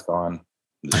mask on.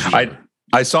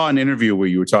 I saw an interview where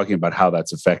you were talking about how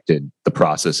that's affected the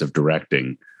process of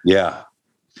directing. Yeah.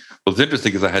 Well, it's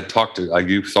interesting because I had talked to,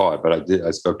 you saw it, but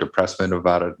I spoke to Pressman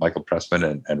about it, Michael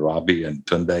Pressman and Robbie and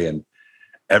Tunde, and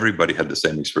everybody had the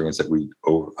same experience that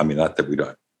not that we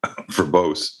don't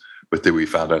verbose, but that we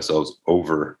found ourselves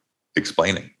over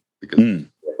explaining because you're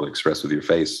able to express with your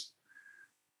face,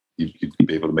 you'd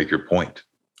be able to make your point.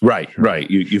 Right.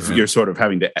 You're sort of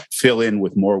having to fill in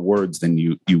with more words than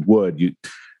you would.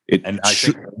 I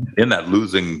think in that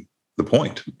losing the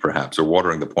point, perhaps, or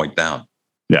watering the point down.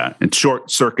 Yeah, and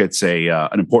short circuit's an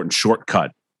important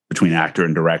shortcut between actor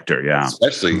and director. Yeah,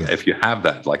 especially if you have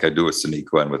that, like I do with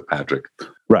Sonequa and with Patrick.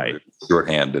 right.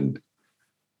 Shorthand, and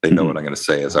they know what I'm going to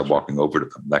say as I'm walking over to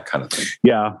them. That kind of thing.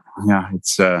 Yeah.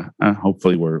 It's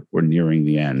hopefully we're nearing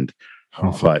the end,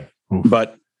 but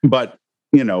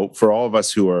for all of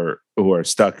us who are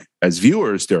stuck as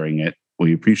viewers during it,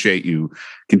 we appreciate you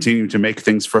continuing to make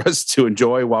things for us to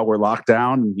enjoy while we're locked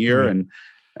down here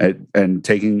and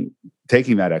taking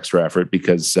that extra effort,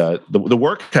 because the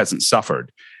work hasn't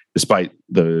suffered despite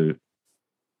the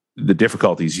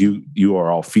difficulties you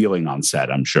are all feeling on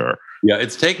set, I'm sure. Yeah,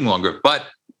 it's taking longer, but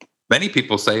many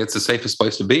people say it's the safest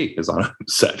place to be is on a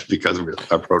set because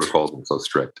our protocols are so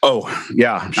strict. Oh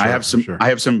yeah, sure, I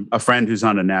have a friend who's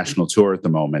on a national tour at the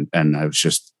moment, and I was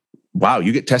just, wow,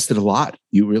 you get tested a lot.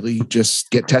 You really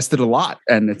just get tested a lot,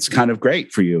 and it's kind of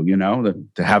great for you,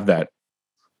 to have that.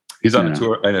 He's on a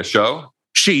tour and a show.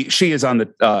 She is on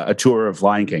a tour of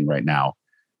Lion King right now,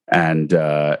 and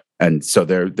so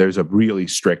there's a really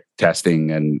strict testing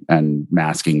and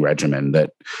masking regimen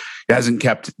that hasn't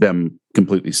kept them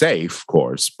completely safe, of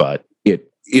course, but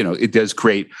it does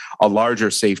create a larger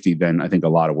safety than I think a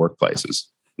lot of workplaces.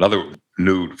 Another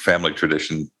new family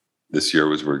tradition this year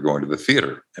was we're going to the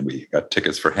theater, and we got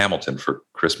tickets for Hamilton for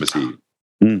Christmas Eve.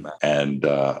 And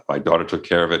my daughter took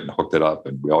care of it and hooked it up,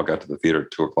 and we all got to the theater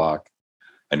at 2:00.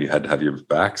 And you had to have your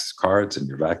Vax cards and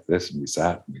your Vax this, and we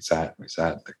sat.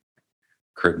 The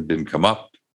curtain didn't come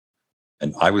up,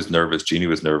 and I was nervous. Jeannie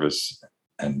was nervous,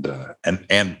 and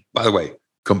by the way,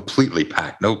 completely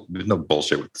packed. No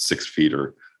bullshit with 6 feet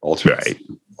or alternates. Right.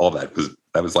 All that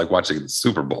was like watching the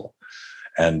Super Bowl.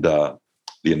 And the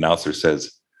announcer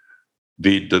says,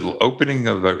 the opening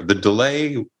of the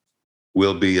delay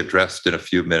will be addressed in a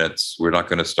few minutes. We're not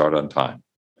going to start on time.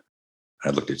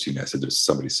 And I looked at Jeannie and I said, there's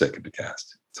somebody sick in the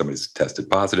cast. Somebody's tested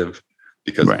positive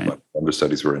because other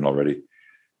studies were in already.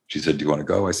 She said, do you want to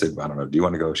go? I said, I don't know. Do you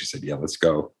want to go? She said, yeah, let's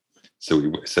go. So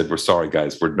we said, we're sorry,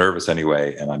 guys. We're nervous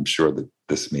anyway. And I'm sure that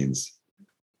this means,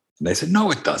 and they said,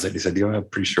 no, it doesn't. He said, I'm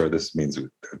pretty sure this means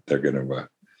they're going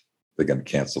to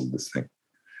cancel this thing.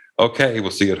 Okay, we'll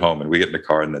see you at home. And we get in the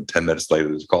car, and then 10 minutes later,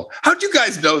 there's a call. How'd you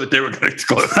guys know that they were going to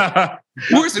close?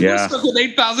 We're stuck with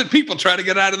 8,000 people trying to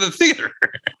get out of the theater.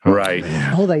 Right.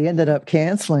 Oh, they ended up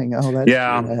canceling. Oh, that's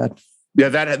bad.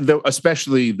 Yeah,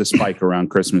 especially the spike around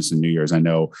Christmas and New Year's. I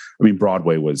mean,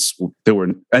 Broadway there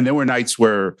were nights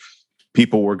where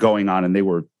people were going on and they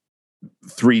were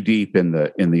 3 deep in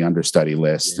the understudy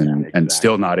list and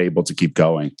still not able to keep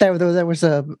going. There was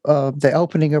the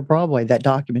opening of Broadway, that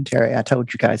documentary I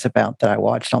told you guys about that I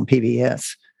watched on PBS.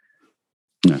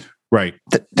 Yeah. Right.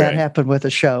 That happened with a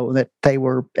show that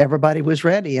everybody was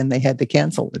ready and they had to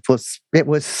cancel. It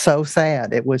was so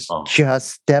sad. It was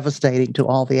just devastating to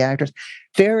all the actors.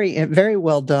 Very, very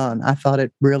well done. I thought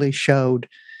it really showed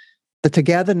the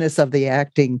togetherness of the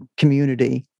acting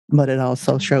community, but it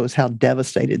also shows how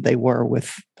devastated they were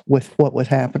with what was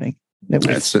happening. It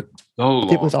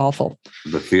was awful.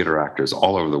 The theater actors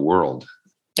all over the world.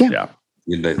 Yeah.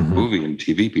 In the movie and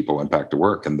TV, people went back to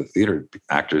work, and the theater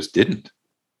actors didn't.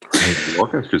 The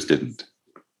orchestras didn't.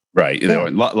 Right.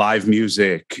 Live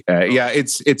music.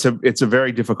 It's a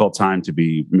very difficult time to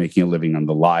be making a living on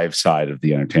the live side of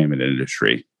the entertainment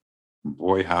industry.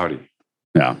 Boy, howdy.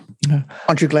 Yeah.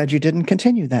 Aren't you glad you didn't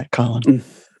continue that, Colin?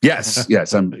 Yes.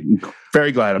 I'm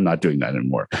very glad I'm not doing that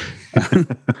anymore.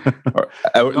 or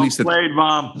at least played,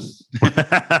 Mom.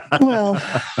 Well,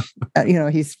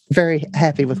 he's very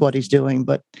happy with what he's doing,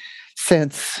 but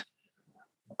since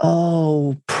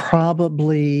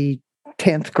probably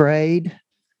 10th grade.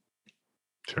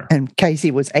 Sure. And Casey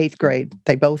was 8th grade.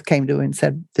 They both came to him and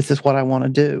said, this is what I want to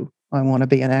do. I want to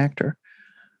be an actor.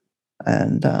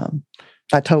 And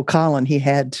I told Colin he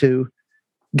had to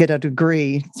get a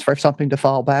degree for something to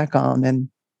fall back on. And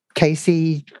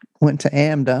Casey went to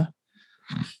AMDA.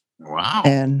 Wow.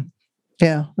 And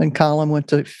Colin went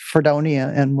to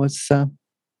Fredonia and was,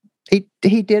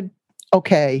 he did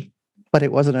okay, but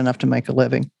it wasn't enough to make a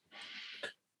living.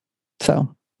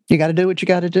 So you got to do what you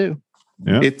got to do.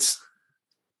 Yeah.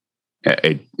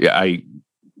 I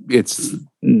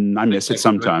miss it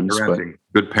sometimes.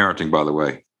 Good parenting, by the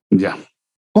way. Yeah.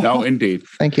 No, indeed.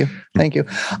 Thank you.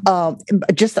 I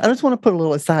just want to put a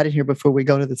little aside in here before we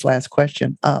go to this last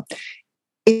question.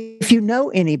 If you know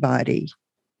anybody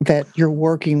that you're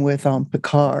working with on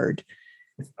Picard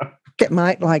that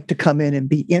might like to come in and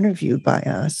be interviewed by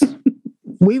us,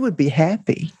 we would be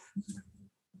happy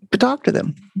to talk to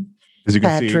them. As you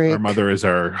can see, our mother is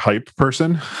our hype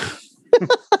person.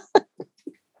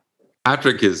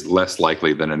 Patrick is less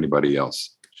likely than anybody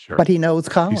else. Sure. But he knows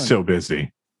Colin. He's so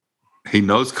busy. He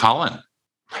knows Colin.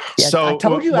 Yeah, I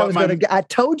told you I was going to. I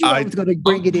told you I was going to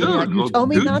bring it in. You told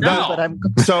me not to, but I'm.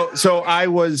 So I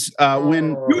was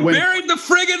when buried the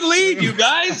friggin' lead, you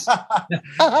guys.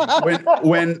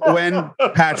 when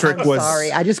Patrick I'm was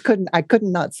sorry, I just couldn't. I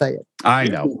couldn't not say it. I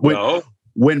know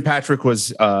when Patrick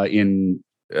was in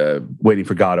Waiting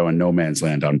for Godot and No Man's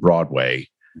Land on Broadway.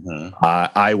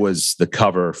 I was the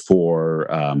cover for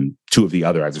two of the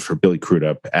other actors, for Billy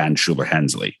Crudup and Shuler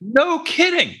Hensley. No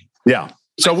kidding. Yeah.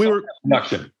 So we were.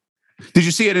 Did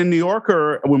you see it in New York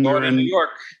or when we were in New York?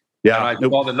 Yeah, and I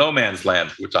saw the No Man's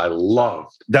Land, which I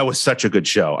loved. That was such a good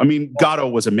show. I mean, Godot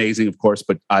was amazing, of course,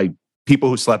 but people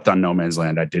who slept on No Man's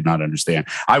Land, I did not understand.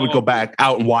 I would go back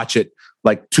out and watch it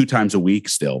like 2 times a week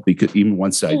still, because even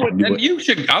once I knew it. You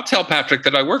should. I'll tell Patrick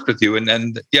that I worked with you,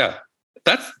 and yeah,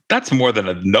 that's more than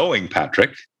a knowing,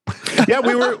 Patrick. Yeah,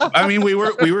 we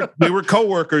were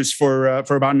co-workers for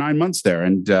about 9 months there,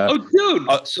 and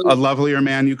a lovelier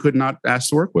man you could not ask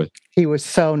to work with. He was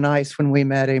so nice when we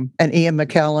met him, and Ian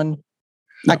McKellen.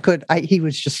 He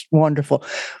was just wonderful.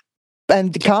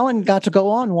 And Colin got to go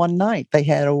on one night. They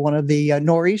had one of the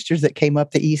nor'easters that came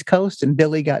up the East Coast, and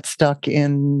Billy got stuck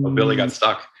in. Billy got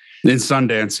stuck in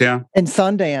Sundance. Yeah, in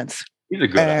Sundance. He's a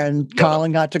good and actor.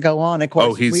 Colin got to go on. Of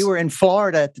course, we were in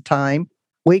Florida at the time.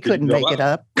 We couldn't make it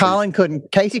up.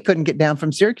 Casey couldn't get down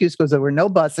from Syracuse because there were no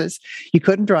buses. You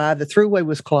couldn't drive. The thruway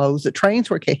was closed. The trains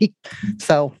were closed.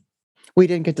 So we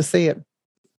didn't get to see it.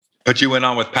 But you went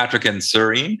on with Patrick and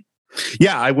Serene?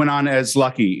 Yeah, I went on as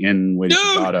Lucky in Waiting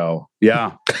for Godot.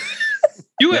 Yeah.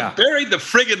 You had buried the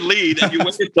friggin' lead and you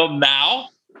waited until now?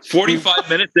 45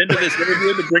 minutes into this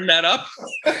interview to bring that up?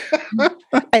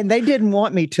 And they didn't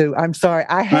want me to. I'm sorry.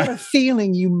 I had a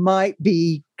feeling you might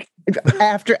be...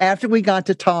 After we got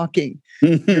to talking,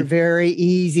 you're very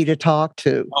easy to talk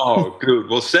to. Oh, good.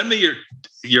 Well, send me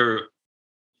your.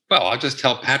 Well, I'll just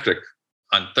tell Patrick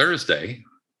on Thursday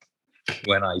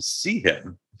when I see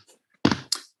him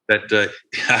that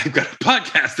I've got a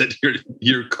podcast that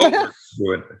your coworker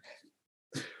doing.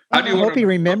 I hope he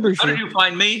remembers you. How did you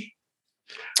find me?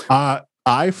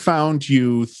 I found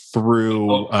you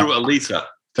through Elisa.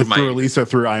 Through Elisa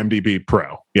through IMDb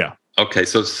Pro. Yeah. Okay,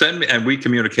 so send me, and we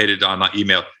communicated on my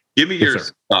email. Give me your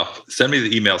stuff. Send me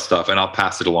the email stuff, and I'll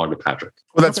pass it along to Patrick.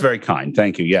 Well, that's very kind.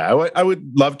 Thank you. Yeah, I would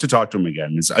love to talk to him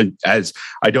again. As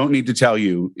I don't need to tell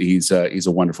you, he's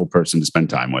a wonderful person to spend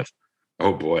time with.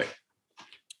 Oh boy!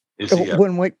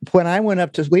 When we went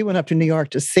up to New York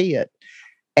to see it,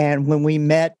 and when we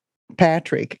met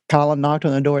Patrick, Colin knocked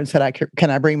on the door and said, "Can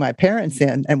I bring my parents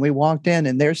in?" And we walked in,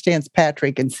 and there stands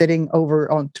Patrick, and sitting over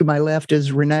to my left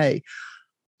is Renee.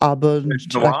 I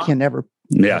can never.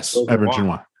 Yes,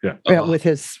 Auberginois. Yeah, with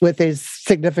his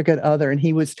significant other, and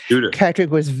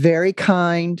Patrick was very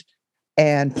kind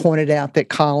and pointed out that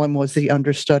Colin was the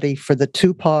understudy for the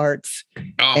 2 parts,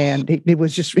 and he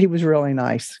was really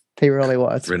nice. He really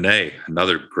was. Renee,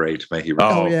 another great. May he.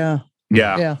 Oh yeah.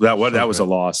 That was a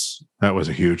loss. That was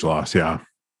a huge loss. Yeah.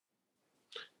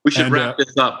 We should wrap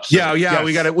this up. So. Yeah. Yes.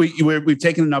 We got it. We've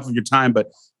taken enough of your time,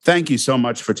 but thank you so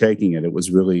much for taking it. It was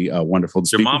really wonderful to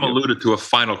speak. Your mom alluded to a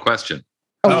final question.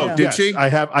 Did she? I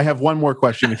have one more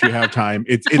question if you have time.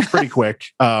 It's pretty quick.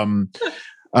 I'm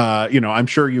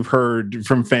sure you've heard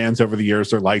from fans over the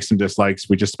years their likes and dislikes.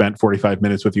 We just spent 45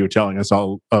 minutes with you telling us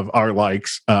all of our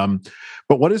likes.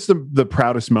 But what is the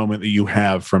proudest moment that you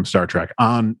have from Star Trek,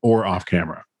 on or off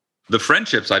camera? The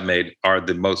friendships I've made are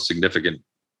the most significant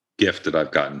gift that I've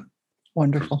gotten.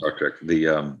 Wonderful. From Star Trek.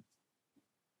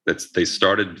 They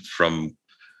started from.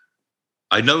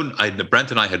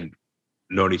 Brent and I had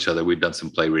known each other. We'd done some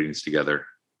play readings together,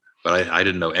 but I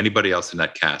didn't know anybody else in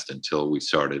that cast until we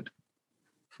started.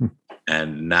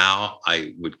 And now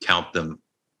I would count them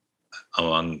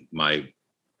among my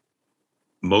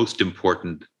most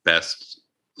important, best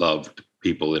loved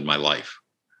people in my life.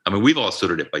 I mean, we've all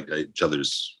stood at each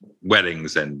other's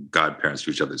weddings and godparents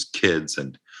to each other's kids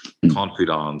and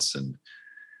confidants, and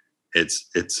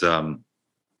it's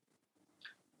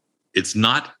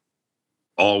not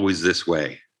always this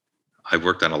way. I've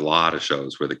worked on a lot of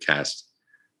shows where the cast.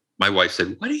 My wife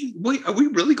said, "Wait, are we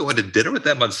really going to dinner with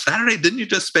them on Saturday? Didn't you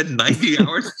just spend 90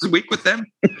 hours this week with them?"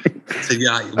 I said,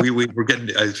 "Yeah, we're getting.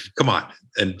 Come on,"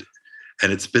 and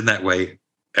it's been that way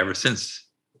ever since.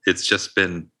 It's just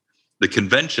been the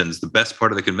conventions. The best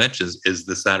part of the conventions is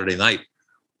the Saturday night.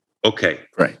 Okay,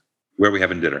 right. Where are we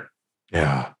having dinner?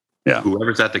 Yeah.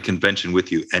 Whoever's at the convention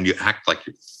with you, and you act like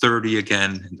you're 30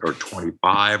 again, or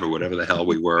 25, or whatever the hell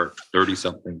we were, 30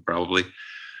 something probably,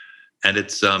 and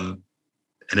it's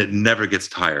and it never gets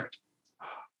tired.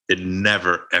 It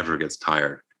never, ever gets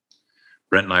tired.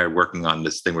 Brent and I are working on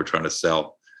this thing we're trying to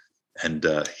sell. And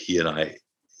he and I,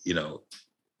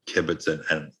 Kibitz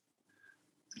and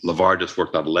LeVar just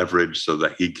worked on Leverage so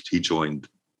that he joined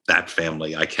that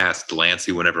family. I cast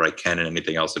Delancey whenever I can in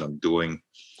anything else that I'm doing.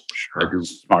 Sure. I do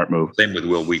Smart move. same with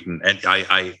Will Wheaton. And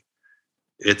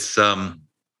it's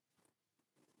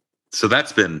so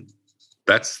that's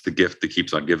the gift that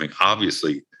keeps on giving.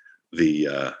 Obviously,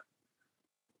 the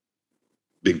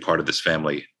being part of this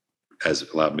family has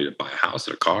allowed me to buy a house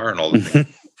and a car and all the things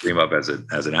I dream of as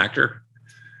an actor.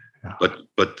 Yeah.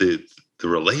 But the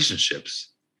relationships,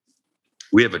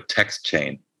 we have a text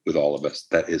chain with all of us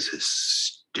that is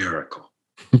hysterical.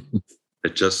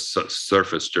 It just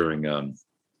surfaced during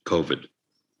COVID.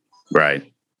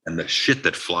 Right. And the shit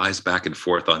that flies back and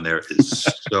forth on there is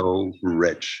so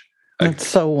rich. That's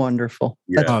so wonderful.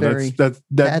 Yeah.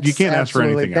 That's you can't ask for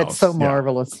anything else. That's so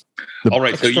marvelous. All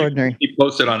right, so Extraordinary. you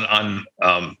posted on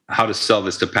how to sell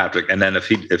this to Patrick, and then if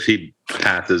he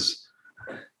passes,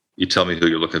 you tell me who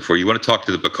you're looking for. You want to talk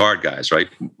to the Picard guys, right?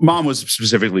 Mom was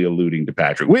specifically alluding to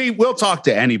Patrick. We'll talk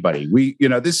to anybody.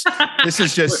 This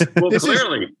is just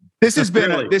Clearly. This has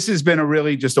been a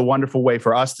really just a wonderful way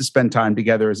for us to spend time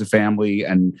together as a family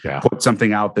and put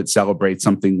something out that celebrates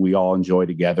something we all enjoy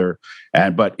together.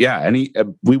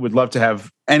 We would love to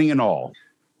have any and all.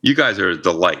 You guys are a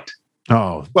delight.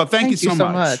 Oh, well, thank you so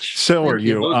much. So are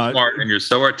you. You're so smart and you're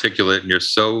so articulate and you're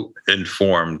so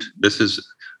informed.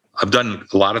 I've done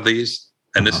a lot of these,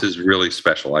 and this is really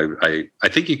special. I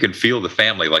think you can feel the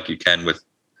family like you can with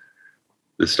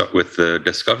the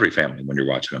Discovery family when you're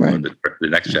watching them, or the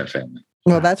Next Gen family.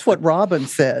 Well, that's what Robin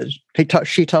said.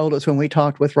 She told us when we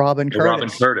talked with Robin Curtis. Robin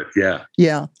Curtis, yeah.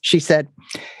 Yeah, she said,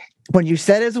 when you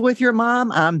said it's with your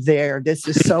mom, I'm there. This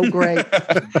is so great.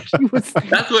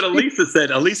 That's what Elisa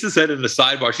said. Elisa said in the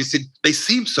sidebar, she said, they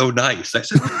seem so nice. I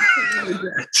said,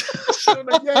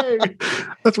 yay.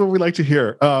 That's what we like to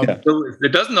hear. So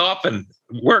it doesn't often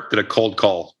work that a cold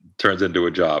call turns into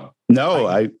a job.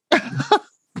 No,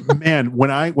 Man,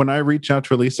 when I reached out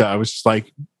to Elisa, I was just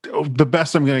like, the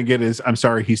best I'm going to get is, I'm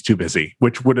sorry, he's too busy,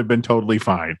 which would have been totally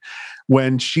fine.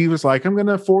 When she was like, I'm going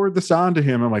to forward this on to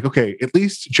him, I'm like, okay, at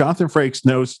least Jonathan Frakes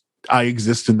knows I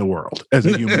exist in the world as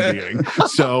a human being.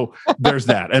 So there's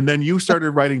that. And then you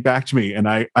started writing back to me, and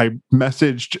I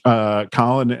messaged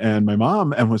Colin and my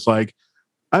mom and was like,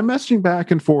 I'm messaging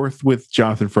back and forth with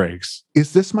Jonathan Frakes.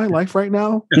 Is this my life right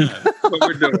now? That's what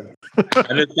we're doing.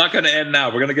 And it's not going to end now.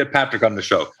 We're going to get Patrick on the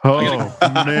show. Oh,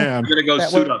 man. I'm going to go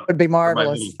suit up. That would be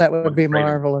marvelous. That would be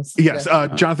marvelous. Yes.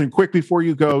 Jonathan, quick before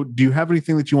you go, do you have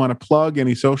anything that you want to plug?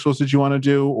 Any socials that you want to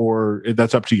do? Or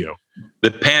that's up to you?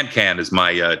 The PanCan is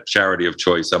my charity of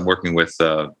choice. I'm working with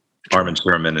Armin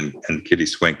Sherman and Kitty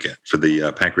Swink for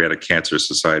the Pancreatic Cancer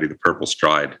Society, the Purple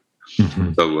Stride.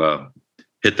 Mm-hmm. So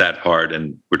hit that hard,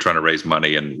 and we're trying to raise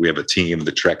money, and we have a team,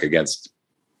 the Trek Against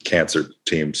Cancer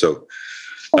team. So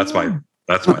that's my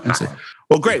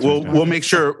well, great. We'll make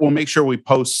sure we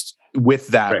post with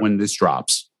that when this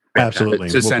drops. Absolutely.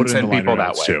 To send people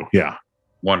that way too. Yeah.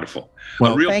 Wonderful.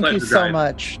 Well, thank you so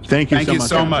much. Thank you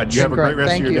so much. You have a great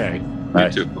rest of your day.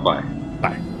 You too. Bye.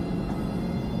 Bye.